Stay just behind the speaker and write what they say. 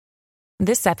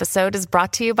This episode is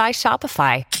brought to you by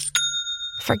Shopify.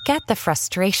 Forget the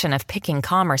frustration of picking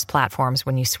commerce platforms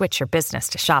when you switch your business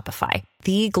to Shopify,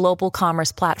 the global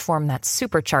commerce platform that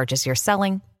supercharges your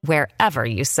selling wherever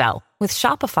you sell. With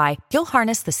Shopify, you'll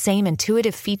harness the same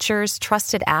intuitive features,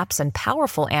 trusted apps, and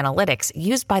powerful analytics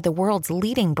used by the world's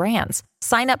leading brands.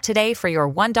 Sign up today for your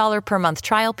 $1 per month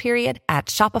trial period at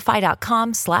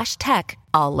shopify.com/tech,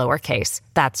 all lowercase.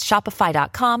 That's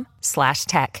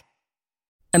shopify.com/tech.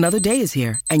 Another day is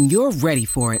here, and you're ready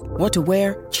for it. What to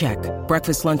wear? Check.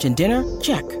 Breakfast, lunch, and dinner?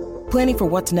 Check. Planning for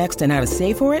what's next and how to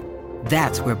save for it?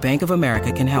 That's where Bank of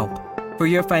America can help. For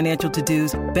your financial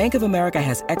to-dos, Bank of America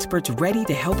has experts ready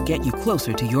to help get you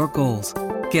closer to your goals.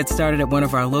 Get started at one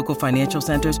of our local financial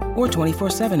centers or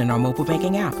 24/7 in our mobile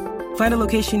banking app. Find a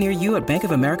location near you at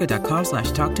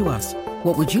bankofamerica.com/talktous.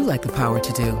 What would you like the power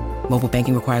to do? Mobile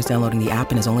banking requires downloading the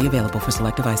app and is only available for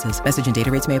select devices. Message and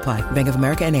data rates may apply. Bank of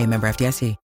America N.A., member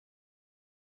FDIC.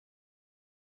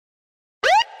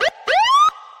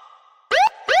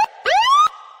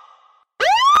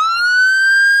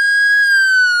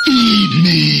 Feed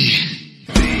me.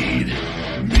 Feed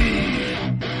me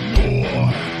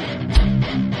more.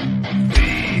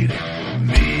 Feed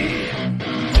me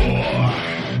more.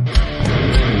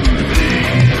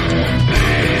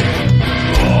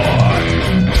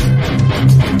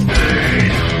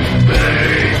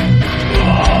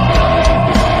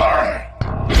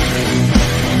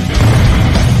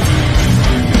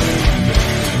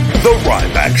 The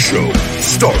Ryback Show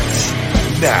starts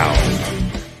now.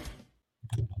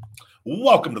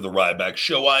 Welcome to the Ryback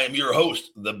Show. I am your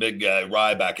host, the big guy,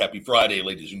 Ryback. Happy Friday,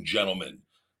 ladies and gentlemen.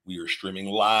 We are streaming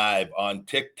live on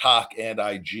TikTok and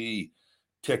IG.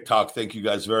 TikTok, thank you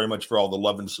guys very much for all the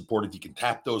love and support. If you can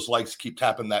tap those likes, keep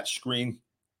tapping that screen,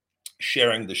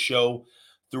 sharing the show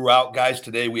throughout. Guys,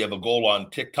 today we have a goal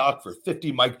on TikTok for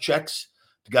 50 mic checks.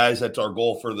 Guys, that's our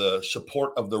goal for the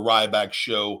support of the Ryback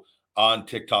Show on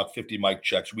TikTok, 50 mic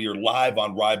checks. We are live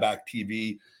on Ryback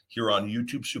TV here on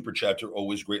YouTube. Super chats are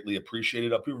always greatly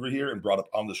appreciated up over here and brought up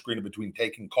on the screen in between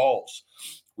taking calls.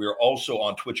 We are also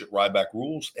on Twitch at Ryback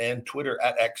Rules and Twitter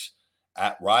at X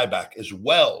at Ryback as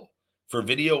well for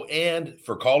video and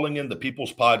for calling in the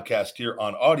People's Podcast here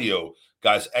on audio.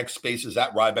 Guys, X Spaces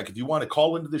at Ryback. If you want to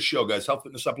call into the show, guys, health,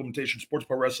 fitness, supplementation, sports,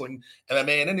 pro wrestling,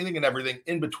 MMA, and anything and everything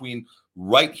in between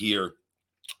right here,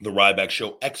 the Ryback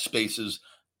Show, X Spaces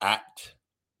at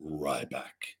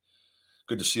Ryback.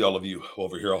 Good to see all of you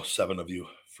over here, all 7 of you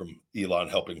from Elon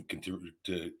helping continue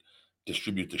to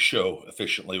distribute the show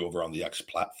efficiently over on the X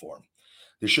platform.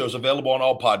 This show is available on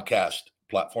all podcast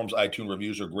platforms. iTunes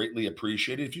reviews are greatly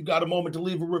appreciated. If you've got a moment to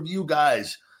leave a review,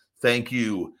 guys, thank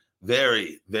you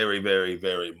very, very, very,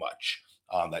 very much.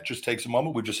 That just takes a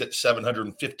moment. We just hit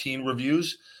 715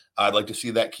 reviews. I'd like to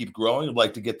see that keep growing. I'd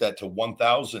like to get that to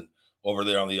 1,000 over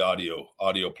there on the audio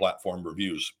platform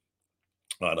reviews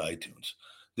on iTunes.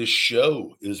 This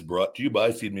show is brought to you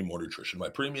by Feed Me More Nutrition, my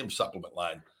premium supplement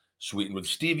line, sweetened with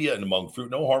stevia and monk fruit.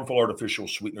 No harmful artificial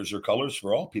sweeteners or colors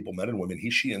for all people, men and women, he,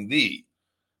 she, and thee.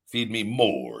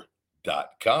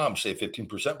 FeedMeMore.com. Save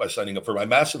 15% by signing up for my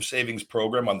massive savings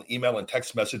program on the email and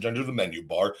text message under the menu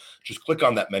bar. Just click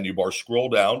on that menu bar, scroll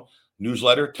down,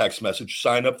 newsletter, text message,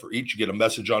 sign up for each. You get a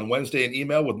message on Wednesday, an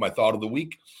email with my thought of the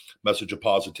week, message of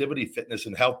positivity, fitness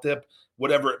and health tip,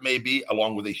 whatever it may be,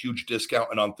 along with a huge discount.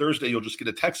 And on Thursday, you'll just get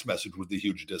a text message with the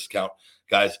huge discount.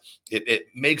 Guys, it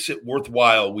makes it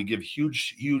worthwhile. We give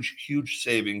huge, huge, huge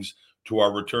savings to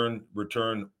our return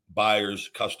buyers,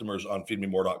 customers on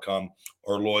feedmemore.com,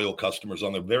 or loyal customers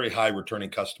on the very high returning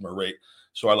customer rate.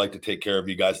 So I like to take care of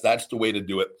you guys. That's the way to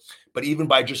do it. But even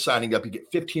by just signing up, you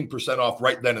get 15% off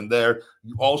right then and there.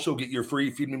 You also get your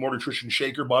free Feed Me More Nutrition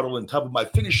shaker bottle and tub of my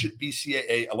Finish It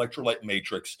BCAA Electrolyte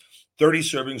Matrix. 30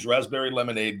 servings, raspberry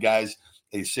lemonade, guys.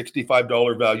 A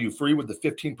 $65 value, free with the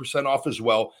 15% off as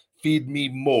well.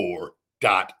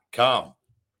 Feedmemore.com.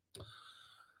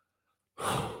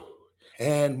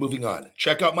 And moving on,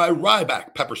 check out my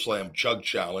Ryback Pepper Slam Chug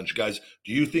Challenge. Guys,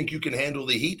 do you think you can handle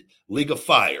the heat?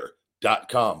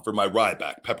 LeagueOfFire.com for my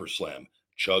Ryback Pepper Slam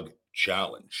Chug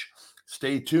Challenge.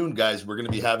 Stay tuned, guys. We're going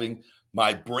to be having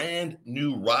my brand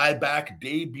new Ryback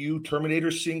debut Terminator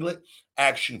singlet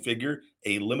action figure,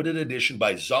 a limited edition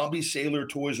by Zombie Sailor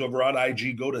Toys over on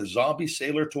IG. Go to Zombie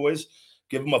Sailor Toys.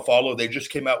 Give them a follow. They just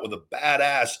came out with a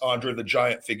badass Andre the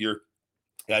Giant figure.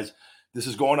 Guys, this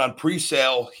is going on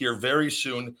pre-sale here very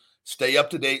soon. Stay up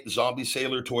to date. Zombie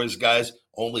Sailor Toys, guys.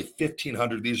 Only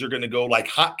 1,500. These are going to go like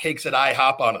hotcakes at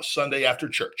IHOP on a Sunday after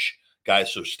church.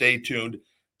 Guys, so stay tuned.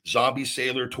 Zombie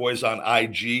Sailor Toys on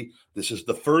IG. This is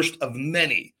the first of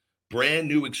many brand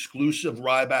new exclusive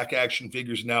Ryback action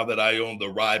figures now that I own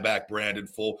the Ryback brand in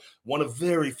full. One of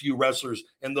very few wrestlers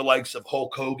in the likes of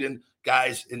Hulk Hogan,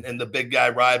 guys, and the big guy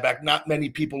Ryback. Not many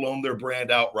people own their brand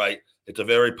outright. It's a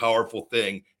very powerful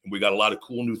thing, and we got a lot of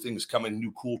cool new things coming,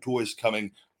 new cool toys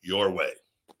coming your way.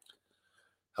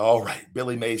 All right,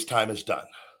 Billy Mays' time is done.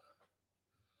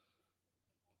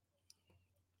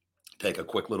 Take a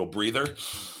quick little breather.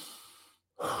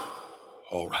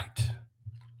 All right.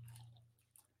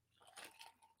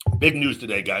 Big news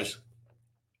today, guys.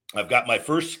 I've got my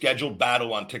first scheduled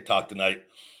battle on TikTok tonight.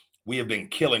 We have been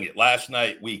killing it.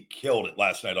 We killed it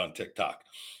last night on TikTok.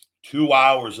 2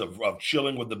 hours of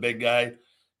chilling with the big guy.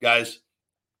 Guys,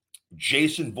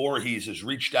 Jason Voorhees has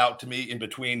reached out to me in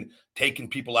between taking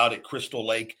people out at Crystal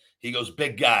Lake. He goes,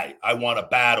 big guy, I want a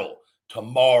battle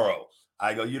tomorrow.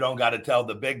 I go, you don't got to tell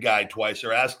the big guy twice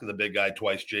or ask the big guy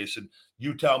twice, Jason.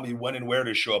 You tell me when and where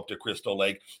to show up to Crystal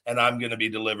Lake, and I'm going to be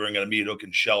delivering a meat hook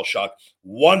and shell shock.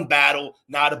 One battle,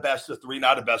 not a best of 3,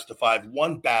 not a best of 5.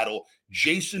 One battle,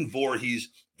 Jason Voorhees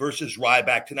versus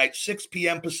Ryback tonight, 6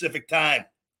 p.m. Pacific time,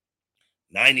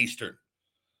 9 Eastern.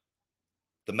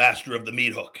 The master of the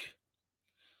meat hook.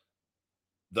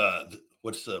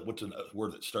 What's a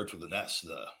word that starts with an S?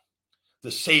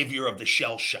 The savior of the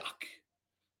shell shock.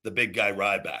 The big guy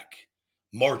Ryback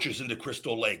marches into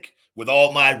Crystal Lake with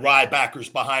all my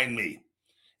Rybackers behind me,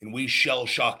 and we shell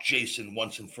shock Jason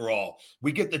once and for all.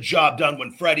 We get the job done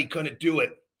when Freddie couldn't do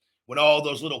it, when all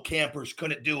those little campers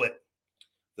couldn't do it.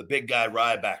 The big guy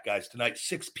Ryback, guys, tonight,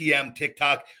 6 p.m.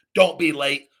 TikTok. Don't be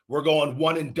late. We're going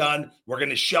one and done. We're going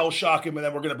to shell shock him, and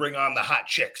then we're going to bring on the hot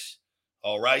chicks.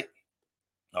 All right?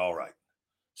 All right.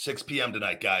 6 p.m.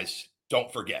 tonight, guys.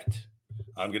 Don't forget.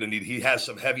 He has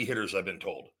some heavy hitters, I've been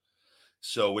told.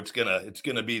 So this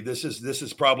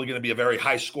is probably going to be a very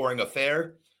high scoring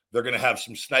affair. They're going to have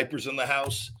some snipers in the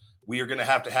house. We are going to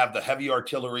have the heavy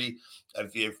artillery.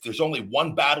 If there's only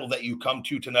one battle that you come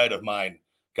to tonight of mine,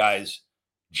 guys,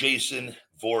 Jason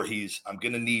Voorhees, I'm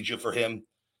going to need you for him.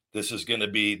 This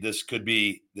could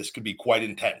be quite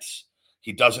intense.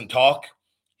 He doesn't talk.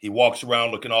 He walks around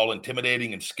looking all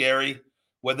intimidating and scary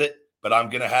with it. But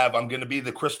I'm going to be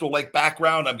the Crystal Lake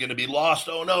background. I'm going to be lost.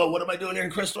 Oh no, what am I doing here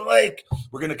in Crystal Lake?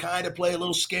 We're going to kind of play a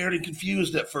little scared and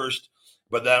confused at first,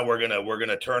 but then we're going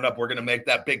to turn up. We're going to make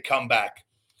that big comeback,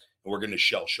 and we're going to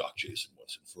shell shock Jason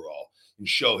once and for all and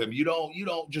show him you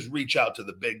don't just reach out to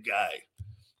the big guy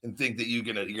and think that you're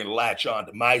going to latch on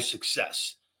to my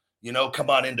success. Come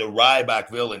on into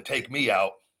Rybackville and take me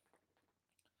out.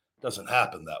 Doesn't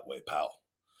happen that way, pal.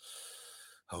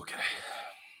 Okay.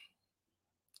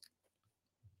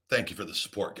 Thank you for the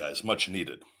support, guys. Much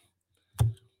needed.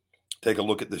 Take a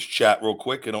look at this chat real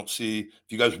quick. I don't see if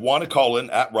you guys want to call in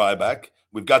at Ryback.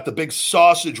 We've got the big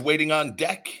sausage waiting on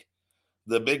deck.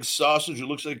 The big sausage. It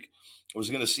looks like we're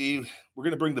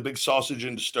going to bring the big sausage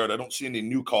in to start. I don't see any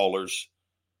new callers.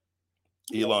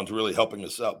 Elon's really helping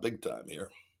us out big time here.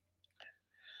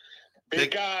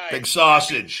 Big guy. Big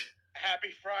sausage. Happy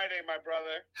Friday, my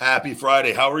brother. Happy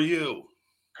Friday. How are you?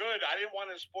 Good. I didn't want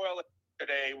to spoil it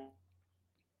today.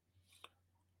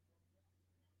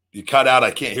 You cut out.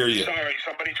 I can't hear you. Sorry,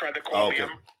 somebody tried to call me.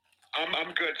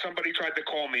 I'm good. Somebody tried to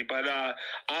call me, but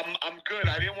I'm good.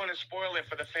 I didn't want to spoil it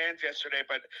for the fans yesterday,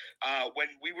 but when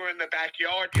we were in the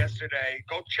backyard yesterday,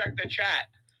 go check the chat.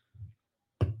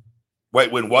 Wait,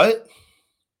 when what?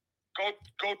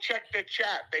 Go check the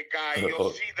chat, big guy.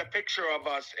 You'll see the picture of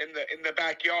us in the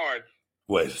backyard.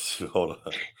 Wait, hold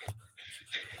on.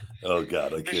 Oh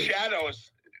God, I can't. The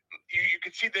shadows. You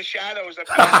can see the shadows of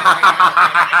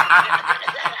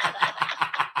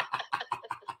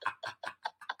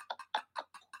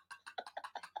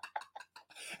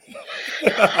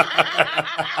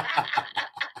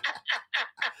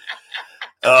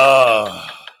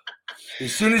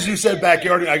as soon as you said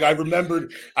backyard, I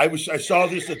remembered. I saw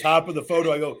this at the top of the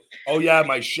photo. I go, oh yeah,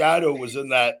 my shadow was in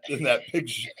that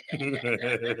picture.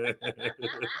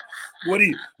 What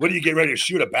do you get ready to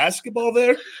shoot a basketball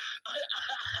there?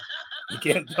 You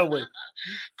can't tell me.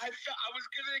 I was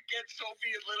gonna get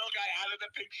Sophie and little guy out of the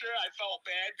picture. I felt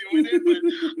bad doing it, but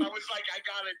I was like, I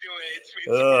gotta do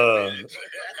it.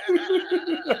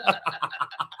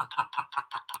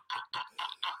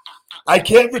 I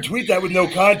can't retweet that with no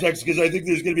context because I think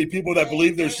there's going to be people that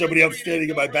believe there's somebody else standing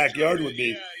in my backyard with me.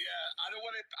 Yeah. I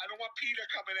don't want Peter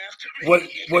coming after me.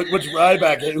 What's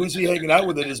Ryback? Who's he hanging out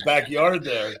with in his backyard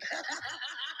there?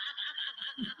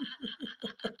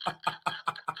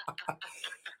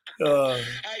 How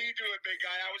you doing, big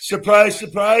guy?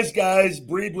 Surprise, guys.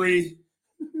 Bree.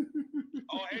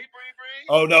 Oh, hey, Bree.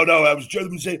 Oh, no. I was just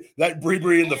going to say that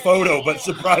Bree in the photo, but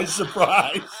surprise.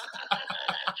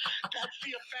 That's the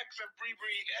effects of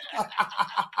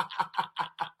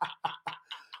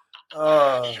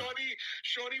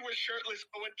Shorty was shirtless,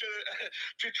 went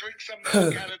to drink some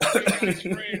milk out of the big guy's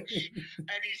fridge,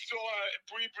 and he saw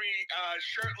Bree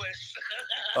shirtless.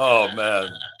 Oh man.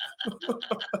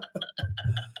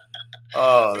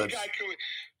 Oh, Big that's. guy,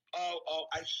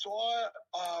 I saw.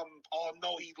 Oh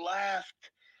no, he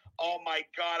left. Oh my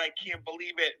God, I can't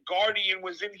believe it. Guardian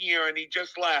was in here and he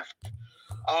just left.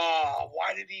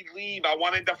 Why did he leave? I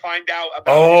wanted to find out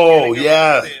about. Oh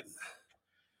yeah. Arrested.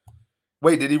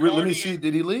 Wait, did he? Guardian, let me see.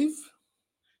 Did he leave?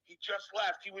 He just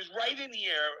left. He was right in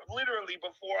here, literally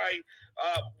before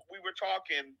we were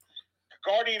talking.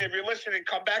 Guardian, if you're listening,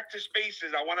 come back to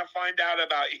Spaces. I want to find out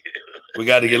about you. We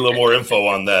got to get a little more info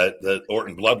on that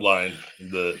Orton bloodline.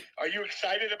 Are you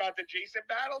excited about the Jason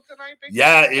battle tonight?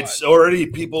 Yeah, it's already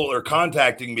people are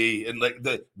contacting me and like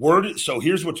the word. So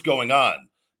here's what's going on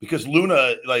because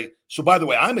Luna, like, so by the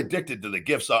way, I'm addicted to the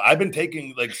gifts. So I've been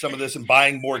taking like some of this and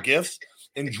buying more gifts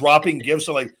and dropping gifts.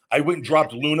 So like I went and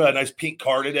dropped Luna a nice pink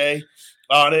car today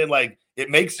on it. Like it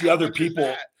makes the other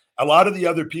people. A lot of the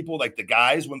other people, like the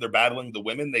guys, when they're battling the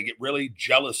women, they get really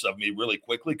jealous of me really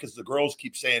quickly because the girls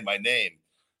keep saying my name.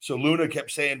 So Luna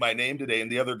kept saying my name today,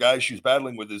 and the other guy she's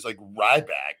battling with is like Ryback,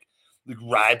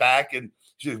 and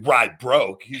she's like, Ride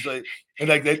broke. He's like, and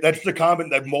like that's the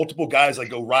comment that multiple guys like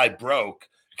go ride broke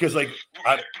because like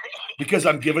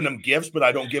I'm giving them gifts, but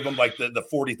I don't give them like the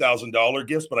 $40,000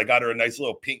 gifts. But I got her a nice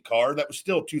little pink car that was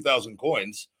still 2,000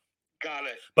 coins. Got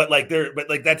it. But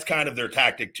that's kind of their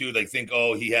tactic too. They think,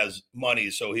 oh, he has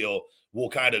money, so we'll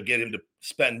kind of get him to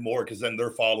spend more because then their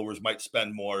followers might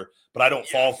spend more. But I don't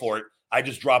fall for it. I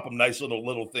just drop them nice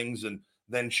little things, and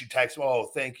then she texts, oh,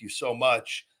 thank you so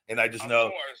much. And I just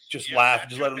laugh,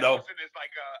 just let them know. Is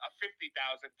like a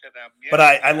 50,000 to them. Yeah. But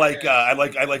I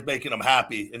like making them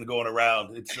happy and going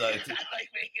around. It's I like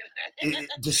making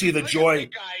to see the joy.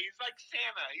 Guy. He's like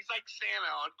Santa. He's like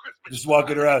Santa on Christmas. Just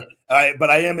walking around. But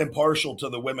I am impartial to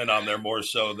the women on there more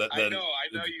so than I know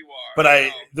you are.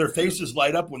 But their faces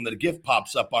light up when the gift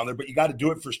pops up on there. But you got to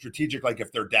do it for strategic. Like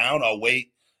if they're down, I'll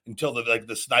wait until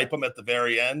the snipe them at the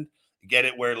very end. Get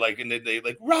it where like and they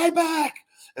like Ryback.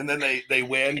 And then they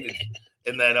win,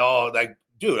 and then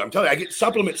dude, I'm telling you, I get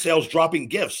supplement sales dropping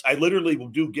gifts. I literally will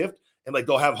do gift, and like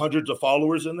they'll have hundreds of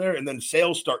followers in there, and then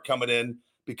sales start coming in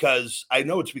because I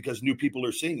know it's because new people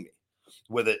are seeing me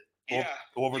with it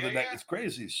over the next. It's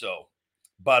crazy. So,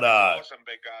 but awesome,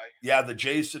 big guy. Yeah, the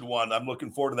Jason one, I'm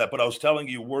looking forward to that. But I was telling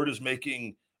you, word is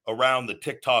making around the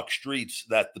TikTok streets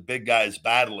that the big guy is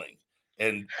battling,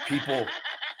 and people.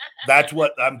 That's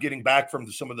what I'm getting back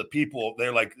from some of the people.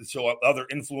 They're like, so other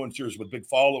influencers with big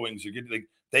followings are getting,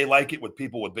 they like it with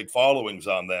people with big followings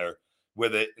on there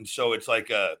with it. And so it's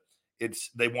like,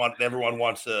 everyone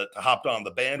wants to hop on the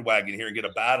bandwagon here and get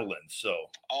a battle in. So,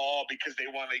 because they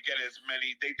want to get as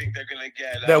many, they think they're going to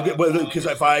get, because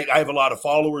if I have a lot of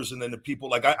followers and then the people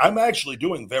like, I'm actually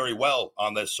doing very well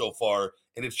on this so far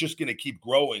and it's just going to keep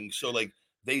growing. So like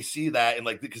they see that and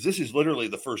like, because this is literally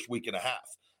the first week and a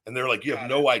half. And they're like, you have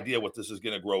no idea what this is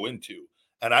going to grow into.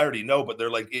 And I already know, but they're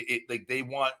like, like they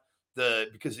want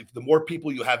because if the more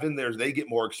people you have in there, they get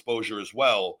more exposure as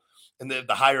well. And the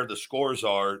higher the scores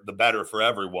are, the better for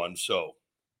everyone. So.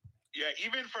 Yeah,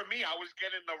 even for me, I was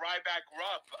getting the Ryback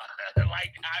rub.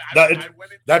 I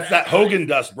went into that Hogan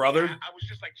dust, brother. I was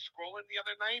just like scrolling the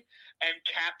other night and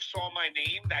Cap saw my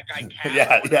name, that guy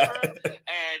Cap.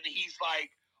 And he's like,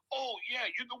 oh, yeah,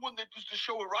 you're the one that does the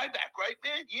show with Ryback, right,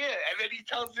 man? Yeah. And then he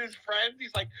tells his friend,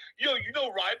 he's like, yo, you know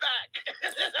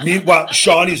Ryback? Meanwhile,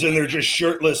 Shawnee's in there just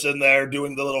shirtless in there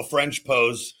doing the little French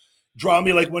pose. Draw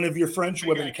me like one of your French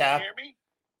women, Cap. Can you hear me?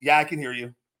 Yeah, I can hear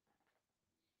you.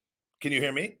 Can you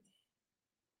hear me?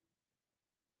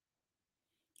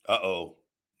 Uh-oh.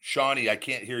 Shawnee, I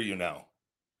can't hear you now.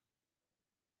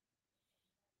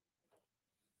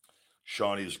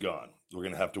 Shawnee's gone. We're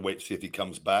going to have to wait to see if he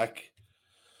comes back.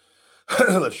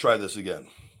 Let's try this again.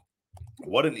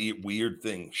 What an weird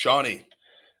thing. Shawnee.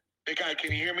 Big guy,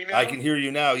 can you hear me now? I can hear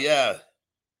you now, yeah.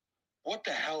 What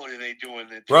the hell are they doing?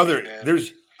 Brother,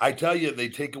 I tell you, they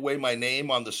take away my name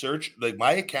on the search. Like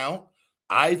my account,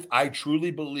 I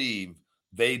truly believe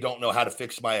they don't know how to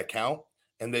fix my account.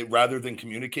 And they, rather than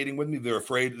communicating with me, they're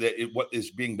afraid that what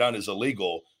is being done is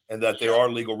illegal and that there are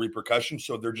legal repercussions.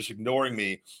 So they're just ignoring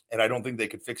me. And I don't think they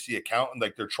could fix the account. And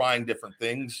like they're trying different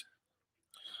things.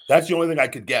 That's the only thing I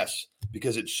could guess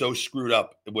because it's so screwed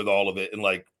up with all of it. And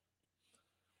like,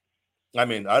 I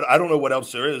mean, I don't know what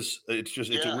else there is. It's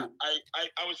just, it's I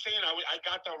was saying, I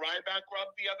got the Ryback rub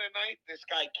the other night. This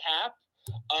guy, Cap,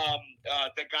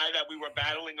 the guy that we were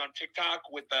battling on TikTok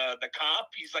with the cop,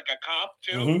 he's like a cop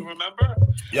too. Mm-hmm. Remember?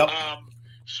 Yep.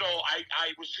 So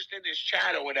I was just in his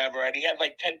chat or whatever, and he had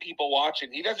like 10 people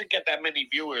watching. He doesn't get that many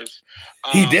viewers.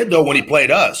 He did, though, when he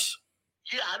played us.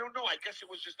 Yeah, I don't know. I guess it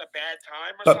was just a bad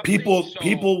time or but something.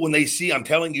 People, when they see, I'm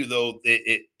telling you, though,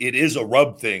 it is a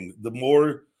rub thing. The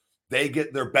more they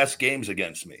get their best games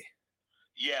against me.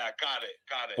 Yeah, got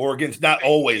it. Or against, not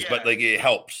always, but like it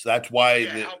helps. That's why it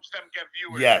helps them get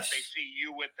viewers. Yes, if they see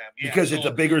you with them. Yeah, because it's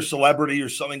a bigger celebrity or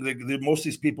something. Most of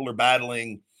these people are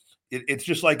battling. It's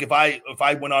just like if I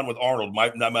went on with Arnold,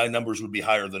 my numbers would be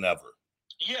higher than ever.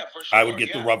 Yeah, for sure. I would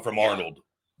get the rub from Arnold.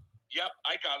 Yep,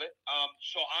 I got it.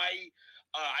 So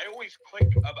I always click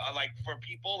like for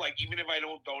people, like even if I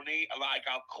don't donate, like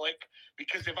I'll click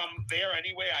because if I'm there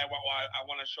anyway, I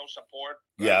want to show support.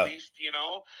 Yeah. At least, you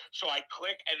know. So I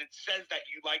click and it says that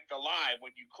you like the live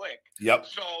when you click. Yep.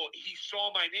 So he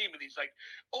saw my name and he's like,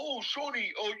 "Oh,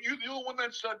 Shoney, you're the one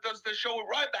that does the show with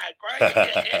Ryback, right?"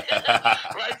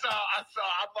 Right. So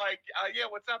I'm like, "Yeah,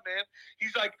 what's up, man?"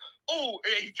 He's like, "Oh,"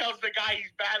 he tells the guy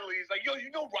he's battling. He's like, "Yo,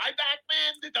 you know Ryback,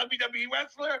 man, the WWE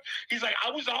wrestler?" He's like, "I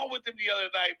was on with him the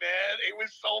other night, man. It was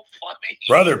so funny."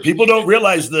 Brother, people don't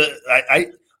realize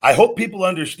I hope people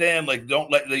understand, like,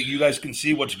 don't let you guys can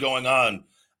see what's going on.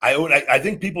 I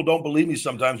think people don't believe me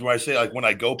sometimes when I say, like, when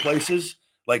I go places,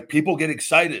 like, people get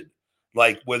excited.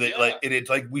 Like, with it, like,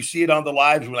 it's like we see it on the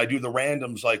lives when I do the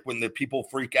randoms, like, when the people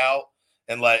freak out.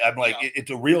 And, like, I'm like, it's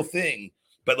a real thing.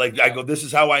 But, like, I go, this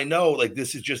is how I know. Like,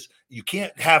 this is just, you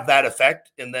can't have that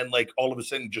effect. And then, like, all of a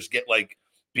sudden just get, like,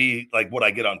 be like what I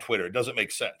get on Twitter. It doesn't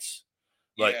make sense.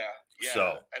 Like, yeah.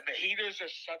 So, and the haters are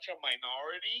such a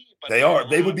minority. But they are.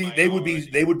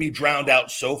 They would be drowned out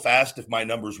so fast if my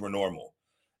numbers were normal.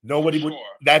 Nobody would.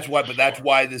 That's why. But that's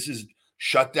why this is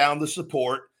shut down the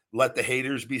support. Let the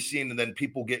haters be seen, and then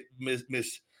people get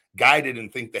misguided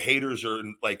and think the haters are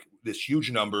in, like, this huge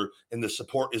number, and the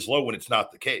support is low when it's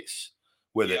not the case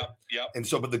with it. Yep. And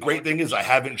so, but the great thing is, I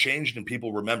haven't changed, and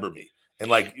people remember me.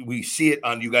 And like we see it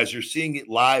on, you guys are seeing it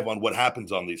live on what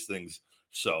happens on these things.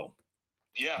 So.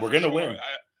 Yeah, we're gonna win.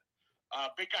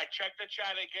 Big guy, check the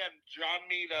chat again. John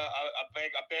made a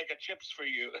bag of chips for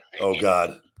you. Oh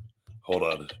God, hold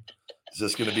on. Is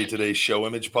this gonna be today's show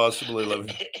image? Possibly. Let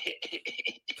me.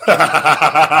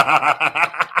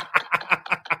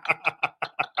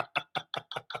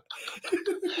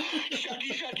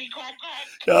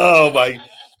 Oh my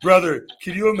brother!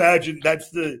 Can you imagine?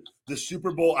 That's the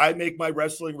Super Bowl. I make my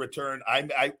wrestling return.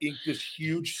 I ink this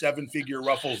huge 7-figure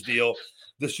Ruffles deal.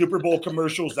 The Super Bowl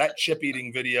commercials, that chip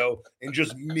eating video, and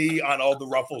just me on all the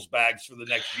Ruffles bags for the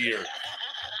next year.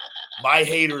 My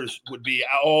haters would be,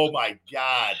 oh my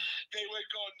God. They would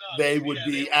go nuts. They would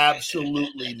be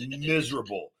absolutely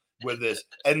miserable with this.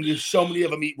 And there's so many of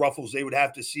them eat Ruffles, they would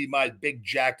have to see my big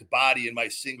jacked body and my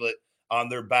singlet on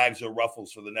their bags of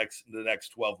Ruffles for the next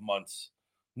 12 months.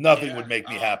 Nothing would make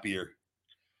me happier.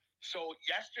 So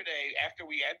yesterday, after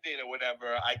we ended or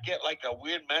whatever, I get like a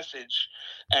weird message,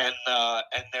 and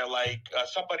they're like,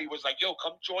 somebody was like, "Yo,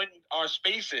 come join our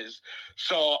spaces."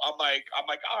 So I'm like, all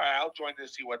right, I'll join to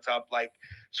see what's up. Like,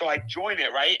 so I join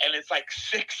it, right, and it's like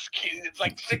six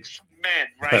men,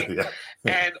 right,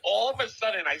 and all of a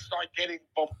sudden I start getting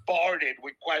bombarded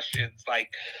with questions like,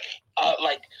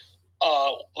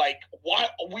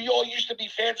 what, we all used to be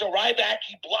fans of Ryback.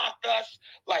 He blocked us.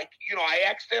 Like, you know, I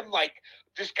asked him, like,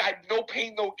 this guy, no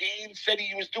pain, no gain, said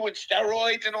he was doing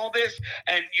steroids and all this,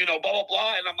 and, you know, blah, blah,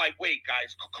 blah. And I'm like, wait,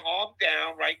 guys, calm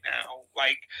down right now.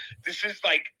 Like, this is,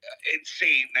 like,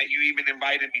 insane that you even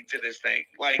invited me to this thing.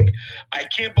 Like, I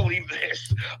can't believe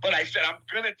this. But I said, I'm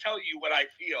going to tell you what I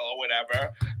feel or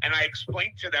whatever. And I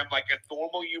explained to them, like a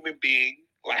normal human being,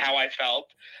 like how I felt.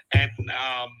 And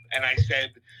I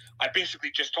said, I basically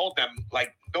just told them,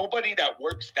 like, nobody that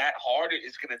works that hard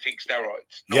is going to take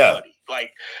steroids. Nobody. Yeah.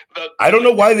 Like, I don't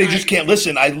know why they just can't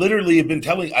listen. I literally have been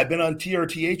I've been on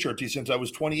TRT, HRT since I was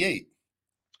 28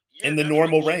 in the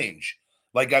normal range.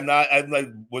 Like, I'm like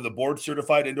with a board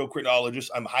certified endocrinologist.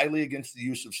 I'm highly against the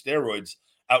use of steroids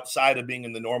outside of being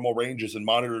in the normal ranges and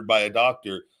monitored by a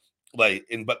doctor. Like,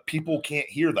 but people can't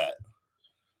hear that.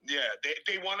 Yeah.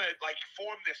 They want to, like,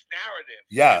 form this narrative.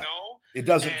 Yeah. You know? It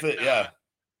doesn't fit. Yeah.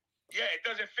 Yeah, it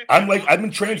doesn't fit. I've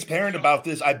been transparent about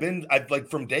this. I've like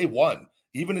from day one,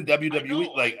 even in WWE. I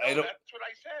know, I don't.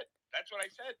 That's what I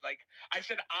said. Like, I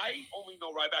said, I only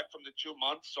know Ryback from the 2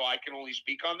 months, so I can only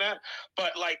speak on that.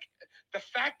 But, like, the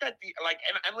fact that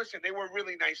and listen, they were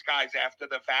really nice guys after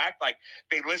the fact. Like,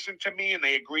 they listened to me and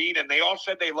they agreed, and they all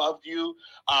said they loved you.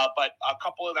 But a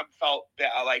couple of them felt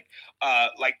that, like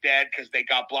bad because they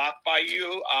got blocked by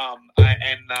you.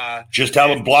 Just tell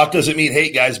them block doesn't mean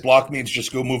hate, guys. Block means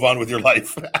just go move on with your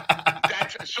life.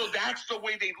 That's the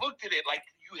way they looked at it. Like,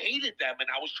 you hated them. And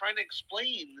I was trying to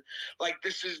explain, like,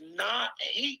 this is not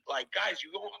hate. Like, guys,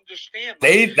 you don't understand.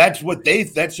 Like,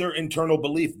 That's their internal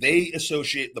belief. They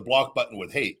associate the block button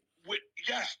with hate.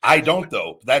 Yes. I don't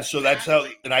though. That's how,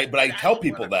 but I tell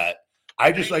people that.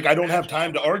 I just I don't have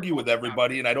time to argue with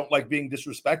everybody, and I don't like being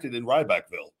disrespected in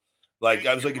Rybackville. Like,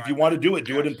 I was like, if you want to do it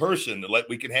in person.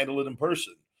 We can handle it in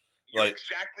person. You're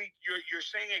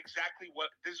saying exactly what.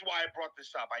 This is why I brought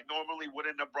this up. I normally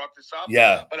wouldn't have brought this up.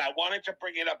 Yeah. But I wanted to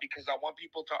bring it up because I want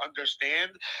people to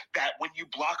understand that when you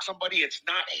block somebody, it's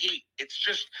not hate. It's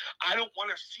just, I don't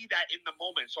want to see that in the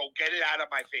moment. So get it out of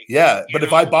my face. Yeah. But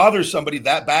if I bother somebody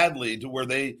that badly to where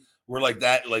they were like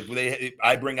that,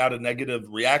 I bring out a negative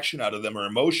reaction out of them or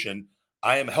emotion,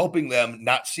 I am helping them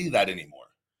not see that anymore.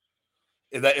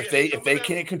 That if they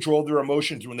can't control their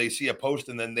emotions when they see a post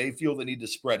and then they feel the need to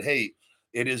spread hate,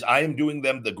 I am doing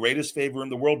them the greatest favor in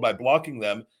the world by blocking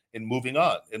them and moving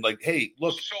on. And like, hey,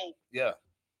 look. So yeah.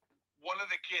 One of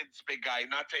the kids, big guy,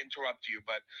 not to interrupt you,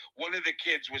 but one of the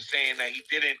kids was saying that he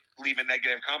didn't leave a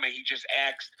negative comment. He just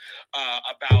asked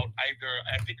about either,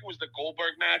 I think it was the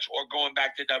Goldberg match or going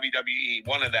back to WWE,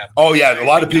 one of them. Oh, yeah. A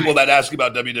lot of people that ask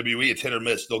about WWE, it's hit or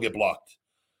miss. They'll get blocked.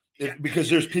 Because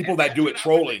there's people that do it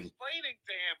trolling. Explaining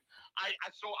to him,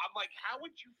 so I'm like, how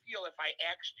would you feel if I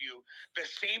asked you the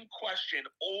same question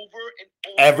over and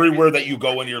over? Everywhere that you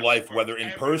go in your life, whether in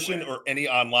person or any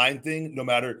online thing, no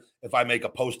matter if I make a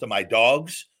post of my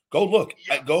dogs, go look.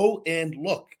 Yep. Go and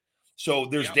look. So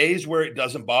there's days where it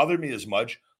doesn't bother me as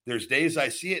much. There's days I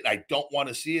see it. I don't want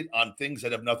to see it on things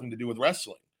that have nothing to do with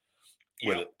wrestling.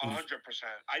 With it. 100%.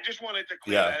 I just wanted to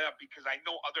clear that up because I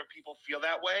know other people feel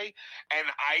that way, and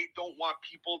I don't want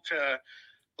people to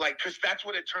because that's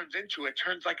what it turns into. It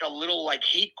turns like a little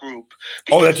hate group.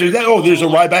 There's a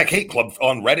Ryback hate club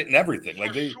on Reddit and everything.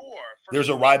 There's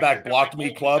a Ryback blocked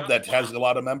me club that has a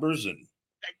lot of members and.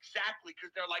 Exactly, because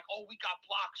they're like, we got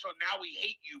blocked, so now we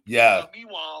hate you. Yeah.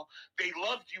 Meanwhile, they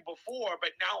loved you before,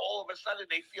 but now all of a sudden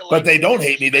they feel But they don't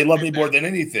hate me. They love me more than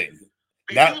anything.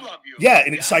 They do love you. Yeah,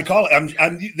 and it's psychology.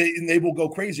 They will go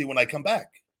crazy when I come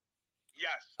back.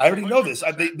 Yes. I already know this.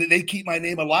 They keep my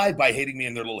name alive by hating me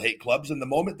in their little hate clubs. And the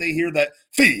moment they hear that,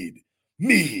 feed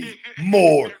me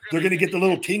more, they're going to get the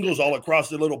little tingles all across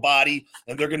their little body.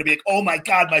 And they're going to be like, oh my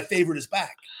God, my favorite is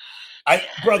back.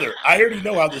 Brother, I already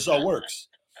know how this all works.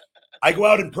 I go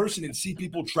out in person and see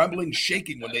people trembling,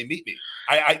 shaking when they meet me.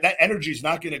 That energy is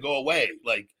not going to go away.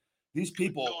 Like these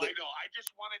people. No, I know. I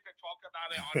just wanted to talk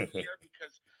about it on here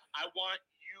because I want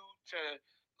you to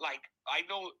I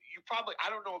know you probably, I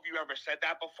don't know if you ever said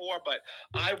that before, but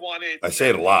I say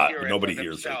it a lot, but nobody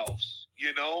hears it.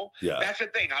 You know? Yeah. That's the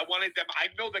thing. I wanted them, I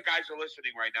know the guys are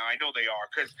listening right now. I know they are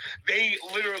because they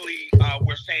literally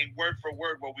were saying word for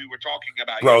word what we were talking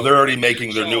about. Bro, they're already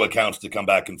making their new accounts to come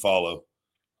back and follow.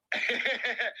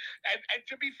 and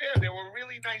to be fair, they were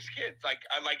really nice kids. Like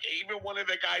even one of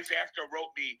the guys after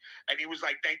wrote me, and he was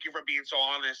like, "Thank you for being so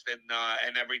honest and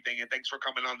everything, and thanks for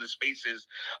coming on the spaces."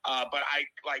 But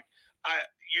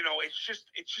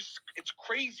it's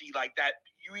crazy like that.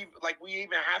 We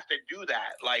even have to do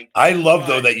that. I love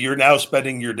though that you're now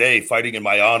spending your day fighting in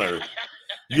my honor.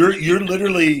 You're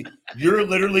literally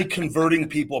converting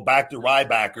people back to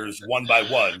Rybackers one by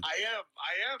one. I am.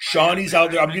 Shawnee's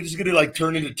out there. I'm just gonna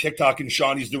turn into TikTok and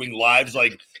Shawnee's doing lives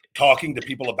talking to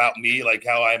people about me,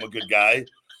 how I'm a good guy.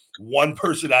 One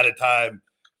person at a time.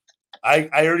 I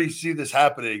already see this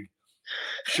happening.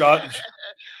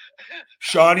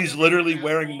 Shawnee's literally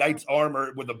wearing knight's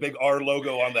armor with a big R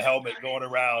logo on the helmet going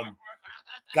around.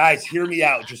 Guys, hear me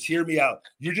out. Just hear me out.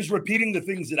 You're just repeating the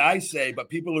things that I say, but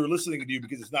people are listening to you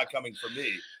because it's not coming from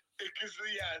me.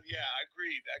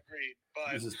 Agreed.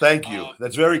 But thank you.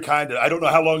 That's very kind. I don't know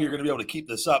how long you're going to be able to keep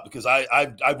this up because I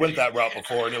went that route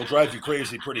before and it'll drive you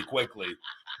crazy pretty quickly.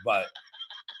 But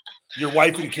your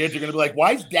wife and kids are going to be like,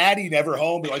 "Why is Daddy never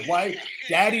home?" Be like, "Why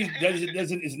Daddy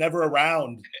is never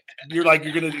around?" You're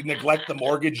going to neglect the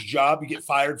mortgage job. You get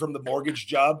fired from the mortgage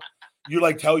job. You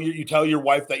tell your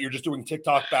wife that you're just doing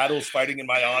TikTok battles, fighting in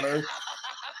my honor.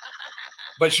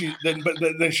 But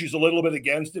then she's a little bit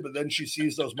against it. But then she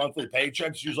sees those monthly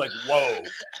paychecks. She's like, "Whoa!"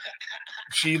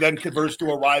 She then converts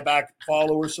to a Ryback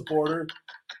follower supporter.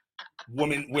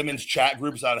 Women's chat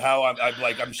groups on how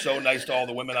I'm so nice to all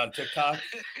the women on TikTok.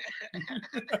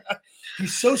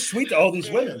 He's so sweet to all these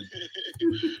women.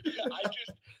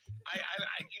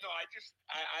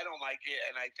 I don't like it,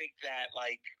 and I think that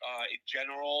in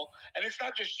general, and it's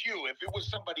not just you. If it was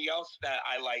somebody else that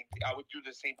I liked, I would do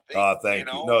the same thing. Thank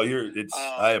you. No,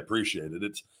 I appreciate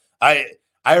it. I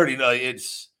already know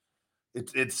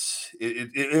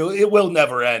it will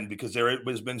never end because there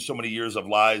has been so many years of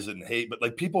lies and hate. But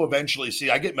like people eventually see,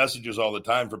 I get messages all the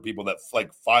time from people that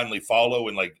like finally follow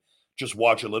and like just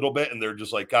watch a little bit, and they're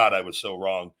just like, God, I was so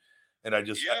wrong. And I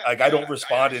just I don't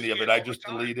respond to any of it. I just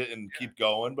delete it and keep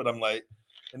going. But I'm like,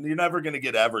 and you're never going to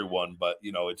get everyone. But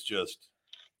you know, it's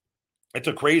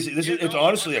a crazy. It's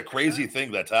honestly 100%. A crazy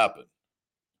thing that's happened.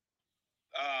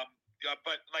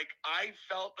 But like I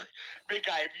felt, big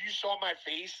guy, if you saw my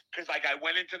face, because like I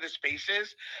went into the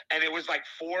spaces and it was like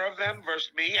 4 of them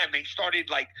versus me, and they started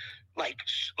like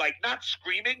not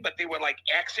screaming, but they were like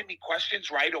asking me questions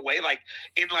right away, like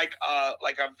in like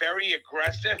a very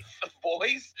aggressive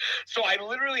voice. So I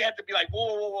literally had to be like,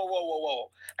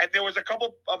 whoa. And there was a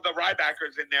couple of the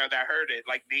Rybackers in there that heard it,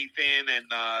 like Nathan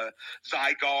and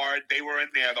Zygarde. They were in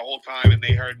there the whole time and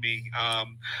they heard me.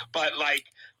 But like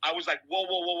I was like, whoa.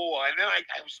 And then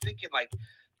I was thinking like,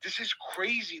 this is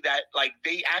crazy that like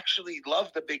they actually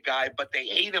love the big guy, but they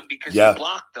hate him because he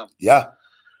blocked them. Yeah.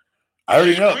 I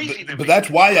already know, but that's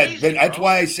why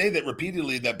I say that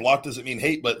repeatedly, that block doesn't mean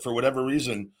hate, but for whatever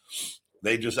reason,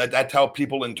 they just, that's how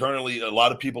people internally, a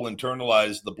lot of people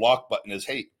internalize the block button as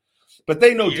hate, but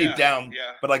they know deep down,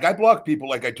 but like I block people,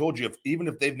 like I told you, even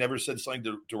if they've never said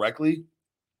something directly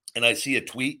and I see a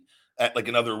tweet at like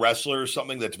another wrestler or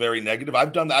something that's very negative,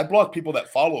 I've done that. I block people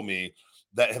that follow me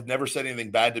that have never said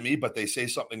anything bad to me, but they say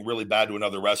something really bad to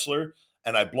another wrestler,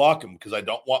 and I block them because I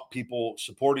don't want people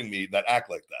supporting me that act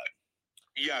like that.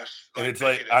 Yes. And it's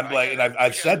like, I'm like, and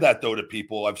I've said that though to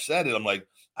people. I've said it. I'm like,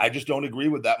 I just don't agree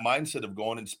with that mindset of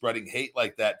going and spreading hate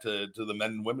like that to the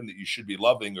men and women that you should be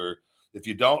loving. Or if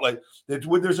you don't, like,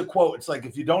 there's a quote. It's like,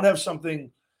 if you don't have something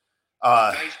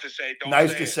nice to say, don't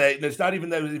say it. And it's not even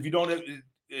that. If you don't have,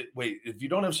 if you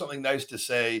don't have something nice to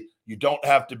say, you don't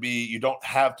have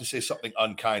to say something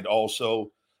unkind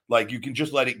also. Like, you can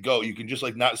just let it go. You can just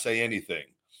like not say anything.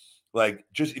 Like,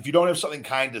 just if you don't have something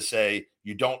kind to say,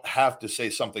 you don't have to say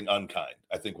something unkind,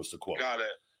 I think was the quote. Got it.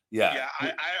 Yeah. Yeah.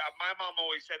 My mom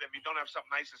always said, if you don't have something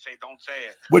nice to say, don't say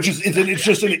it. Which is, it's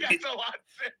just that's a lot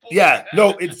simple. Yeah.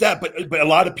 No, it's that. But a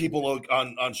lot of people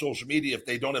on social media, if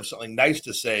they don't have something nice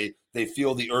to say, they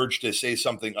feel the urge to say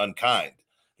something unkind.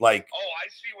 Like, oh, I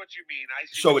see what you mean.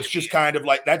 So it's just kind of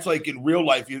like, that's like in real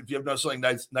life, if you have something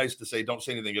nice to say, don't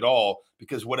say anything at all,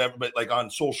 because whatever. But like on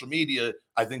social media,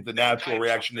 I think the natural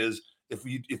reaction is, if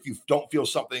you don't feel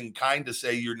something kind to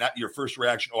say, your first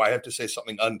reaction, oh, I have to say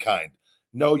something unkind.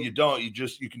 No, you don't.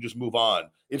 You can just move on.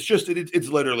 It's just it's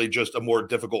literally just a more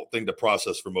difficult thing to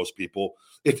process for most people.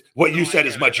 It's what you said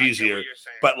is much easier,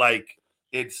 but like,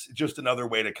 it's just another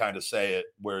way to kind of say it,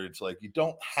 where it's like, you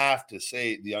don't have to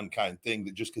say the unkind thing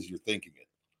that just because you're thinking it.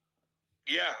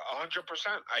 Yeah, 100%.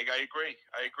 I agree.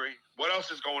 What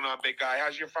else is going on, big guy?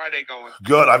 How's your Friday going?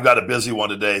 Good. I've got a busy one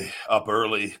today. Up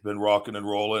early, been rocking and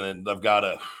rolling, and I've got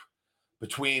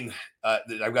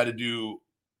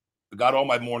got all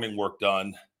my morning work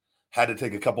done. Had to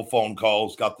take a couple phone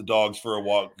calls. Got the dogs for a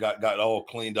walk. Got all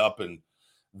cleaned up, and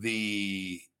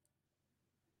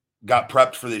got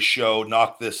prepped for this show,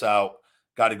 knocked this out,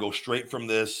 got to go straight from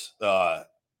this, got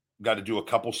to do a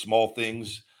couple small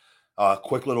things,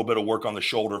 quick little bit of work on the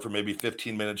shoulder for maybe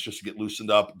 15 minutes just to get loosened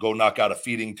up, go knock out a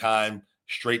feeding time,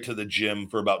 straight to the gym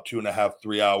for about 2.5,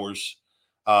 3 hours,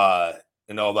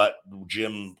 and all that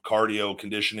gym, cardio,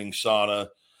 conditioning, sauna.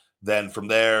 Then from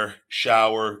there,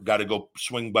 shower, got to go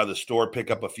swing by the store,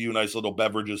 pick up a few nice little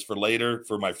beverages for later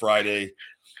for my Friday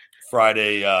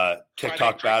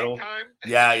TikTok battle. Time?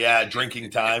 Yeah, drinking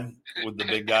time with the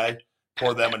big guy.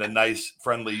 Pour them in a nice,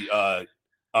 friendly,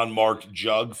 unmarked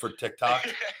jug for TikTok,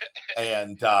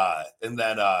 and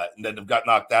then I've got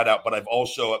knocked that out. But I've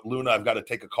also I've got to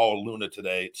take a call with Luna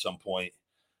today at some point.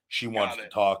 She wants to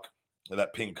talk.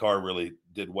 That pink car really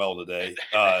did well today.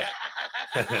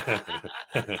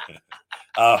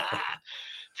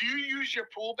 Do you use your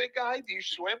pool, big guy? Do you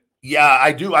swim? Yeah,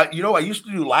 I do. I used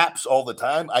to do laps all the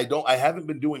time. I haven't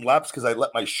been doing laps because I let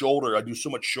my shoulder. I do so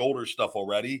much shoulder stuff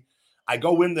already. I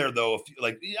go in there though.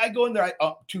 I go in there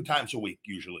 2 times a week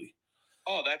usually.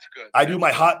 Oh, that's good. I do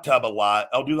my hot tub a lot.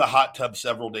 I'll do the hot tub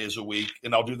several days a week,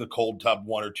 and I'll do the cold tub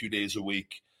 1 or 2 days a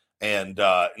week. And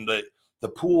the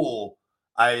pool,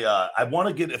 I want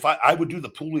to get. If I would do the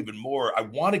pool even more, I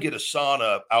want to get a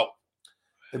sauna out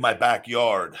in my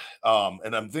backyard.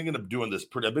 And I'm thinking of doing this.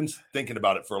 I've been thinking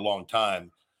about it for a long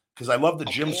time because I love the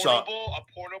gym sauna. A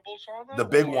portable sauna? The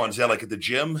big ones, yeah, like at the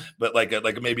gym, but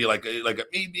maybe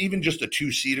even just a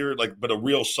 2-seater, but a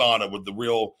real sauna with the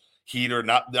real heater,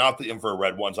 not the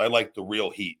infrared ones. I like the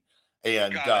real heat,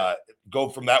 and go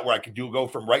from that where I could go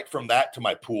from that to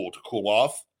my pool to cool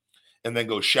off. and then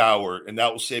go shower, and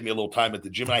that will save me a little time at the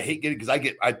gym. And I hate getting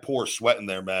because I pour sweat in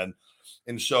there, man,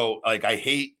 and so like I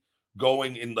hate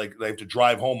going in like I have to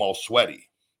drive home all sweaty.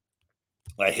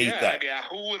 I hate that. Yeah,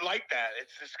 who would like that?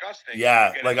 It's disgusting.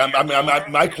 Yeah, like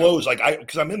I'm my clothes like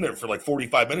because I'm in there for like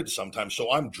 45 minutes sometimes,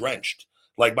 so I'm drenched.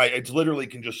 Like it's literally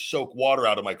can just soak water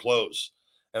out of my clothes,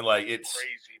 and like it's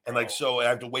crazy, bro. and like so I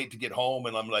have to wait to get home,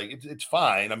 and I'm like it's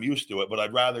fine, I'm used to it, but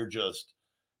I'd rather just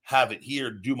have it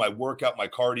here, do my workout, my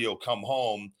cardio, come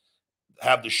home,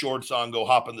 have the shorts on, go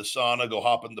hop in the sauna, go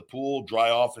hop in the pool,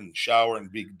 dry off, and shower,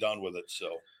 and be done with it. So.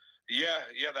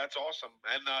 Yeah, that's awesome.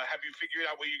 And have you figured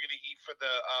out what you're gonna eat for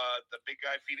the big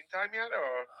guy feeding time yet,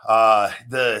 or?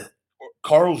 The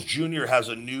Carl's Jr. has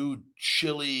a new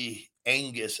chili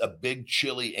Angus, a big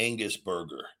chili Angus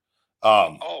burger.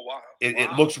 Oh wow!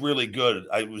 It looks really good.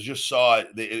 I just saw it.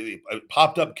 It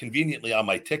popped up conveniently on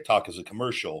my TikTok as a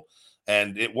commercial,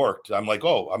 and it worked. I'm like,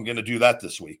 oh, I'm gonna do that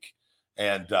this week.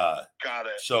 And got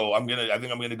it. So I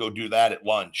think I'm gonna go do that at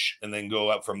lunch, and then go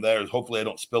out from there. Hopefully, I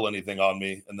don't spill anything on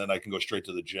me, and then I can go straight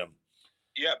to the gym.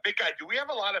 Yeah, big guy. Do we have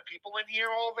a lot of people in here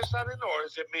all of a sudden, or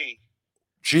is it me?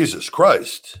 Jesus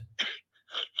Christ!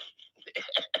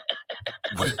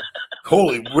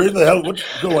 Holy, where the hell?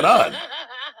 What's going on?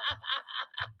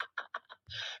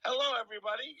 Hello,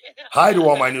 everybody. Hi to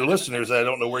all my new listeners. I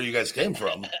don't know where you guys came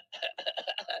from.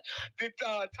 Did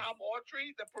Tom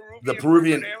Autry, the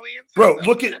Peruvian aliens? Bro,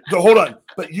 look at hold on.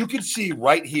 But you can see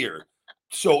right here.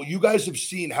 So you guys have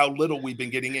seen how little we've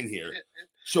been getting in here.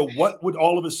 So what would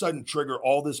all of a sudden trigger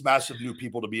all this massive new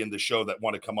people to be in the show that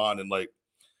want to come on and like?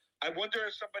 I wonder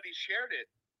if somebody shared it.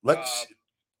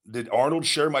 Did Arnold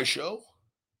share my show?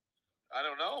 I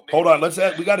don't know. Hold on, let's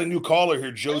add. We got a new caller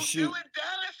here, Joe Sue. Dillon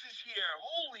Danis is here.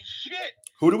 Holy shit!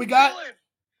 Who do we got? Dillon.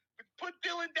 Put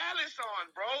Dillon Danis on,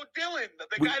 bro. Dillon, the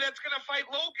guy that's gonna fight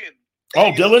Logan.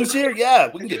 Oh, Dillon's here? Yeah,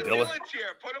 we can get Dillon. Dillon's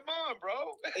here. Put him on, bro.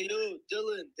 Hey, yo,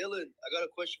 Dillon. I got a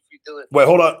question for you, Dillon. Wait,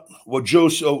 hold on. Well, Joe,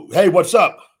 so, hey, what's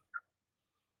up?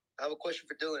 I have a question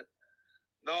for Dillon.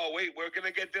 No, wait, we're going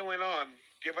to get Dillon on.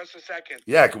 Give us a second.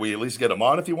 Yeah, can we at least get him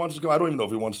on if he wants to come? I don't even know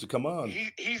if he wants to come on.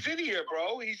 He's in here,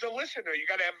 bro. He's a listener. You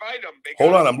got to invite him.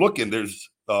 Hold on, I'm looking.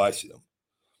 I see him.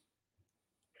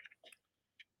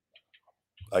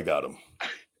 I got him.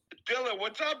 Dillon,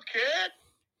 what's up, kid?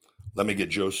 Let me get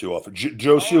Josu off.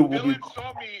 Josu will Dillon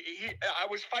saw me. I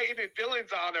was fighting in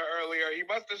Dillon's honor earlier. He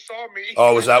must have saw me.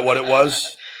 Oh, is that what it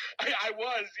was? I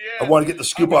was, yeah. I want to get the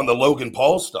scoop on the Logan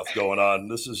Paul stuff going on.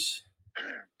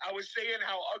 I was saying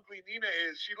how ugly Nina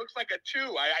is. She looks like a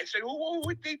 2. I said, who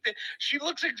would think that? She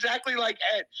looks exactly like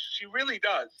Edge. She really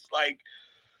does. Like,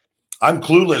 I'm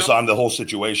clueless on the whole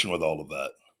situation with all of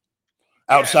that.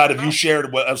 Outside of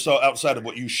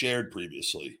what you shared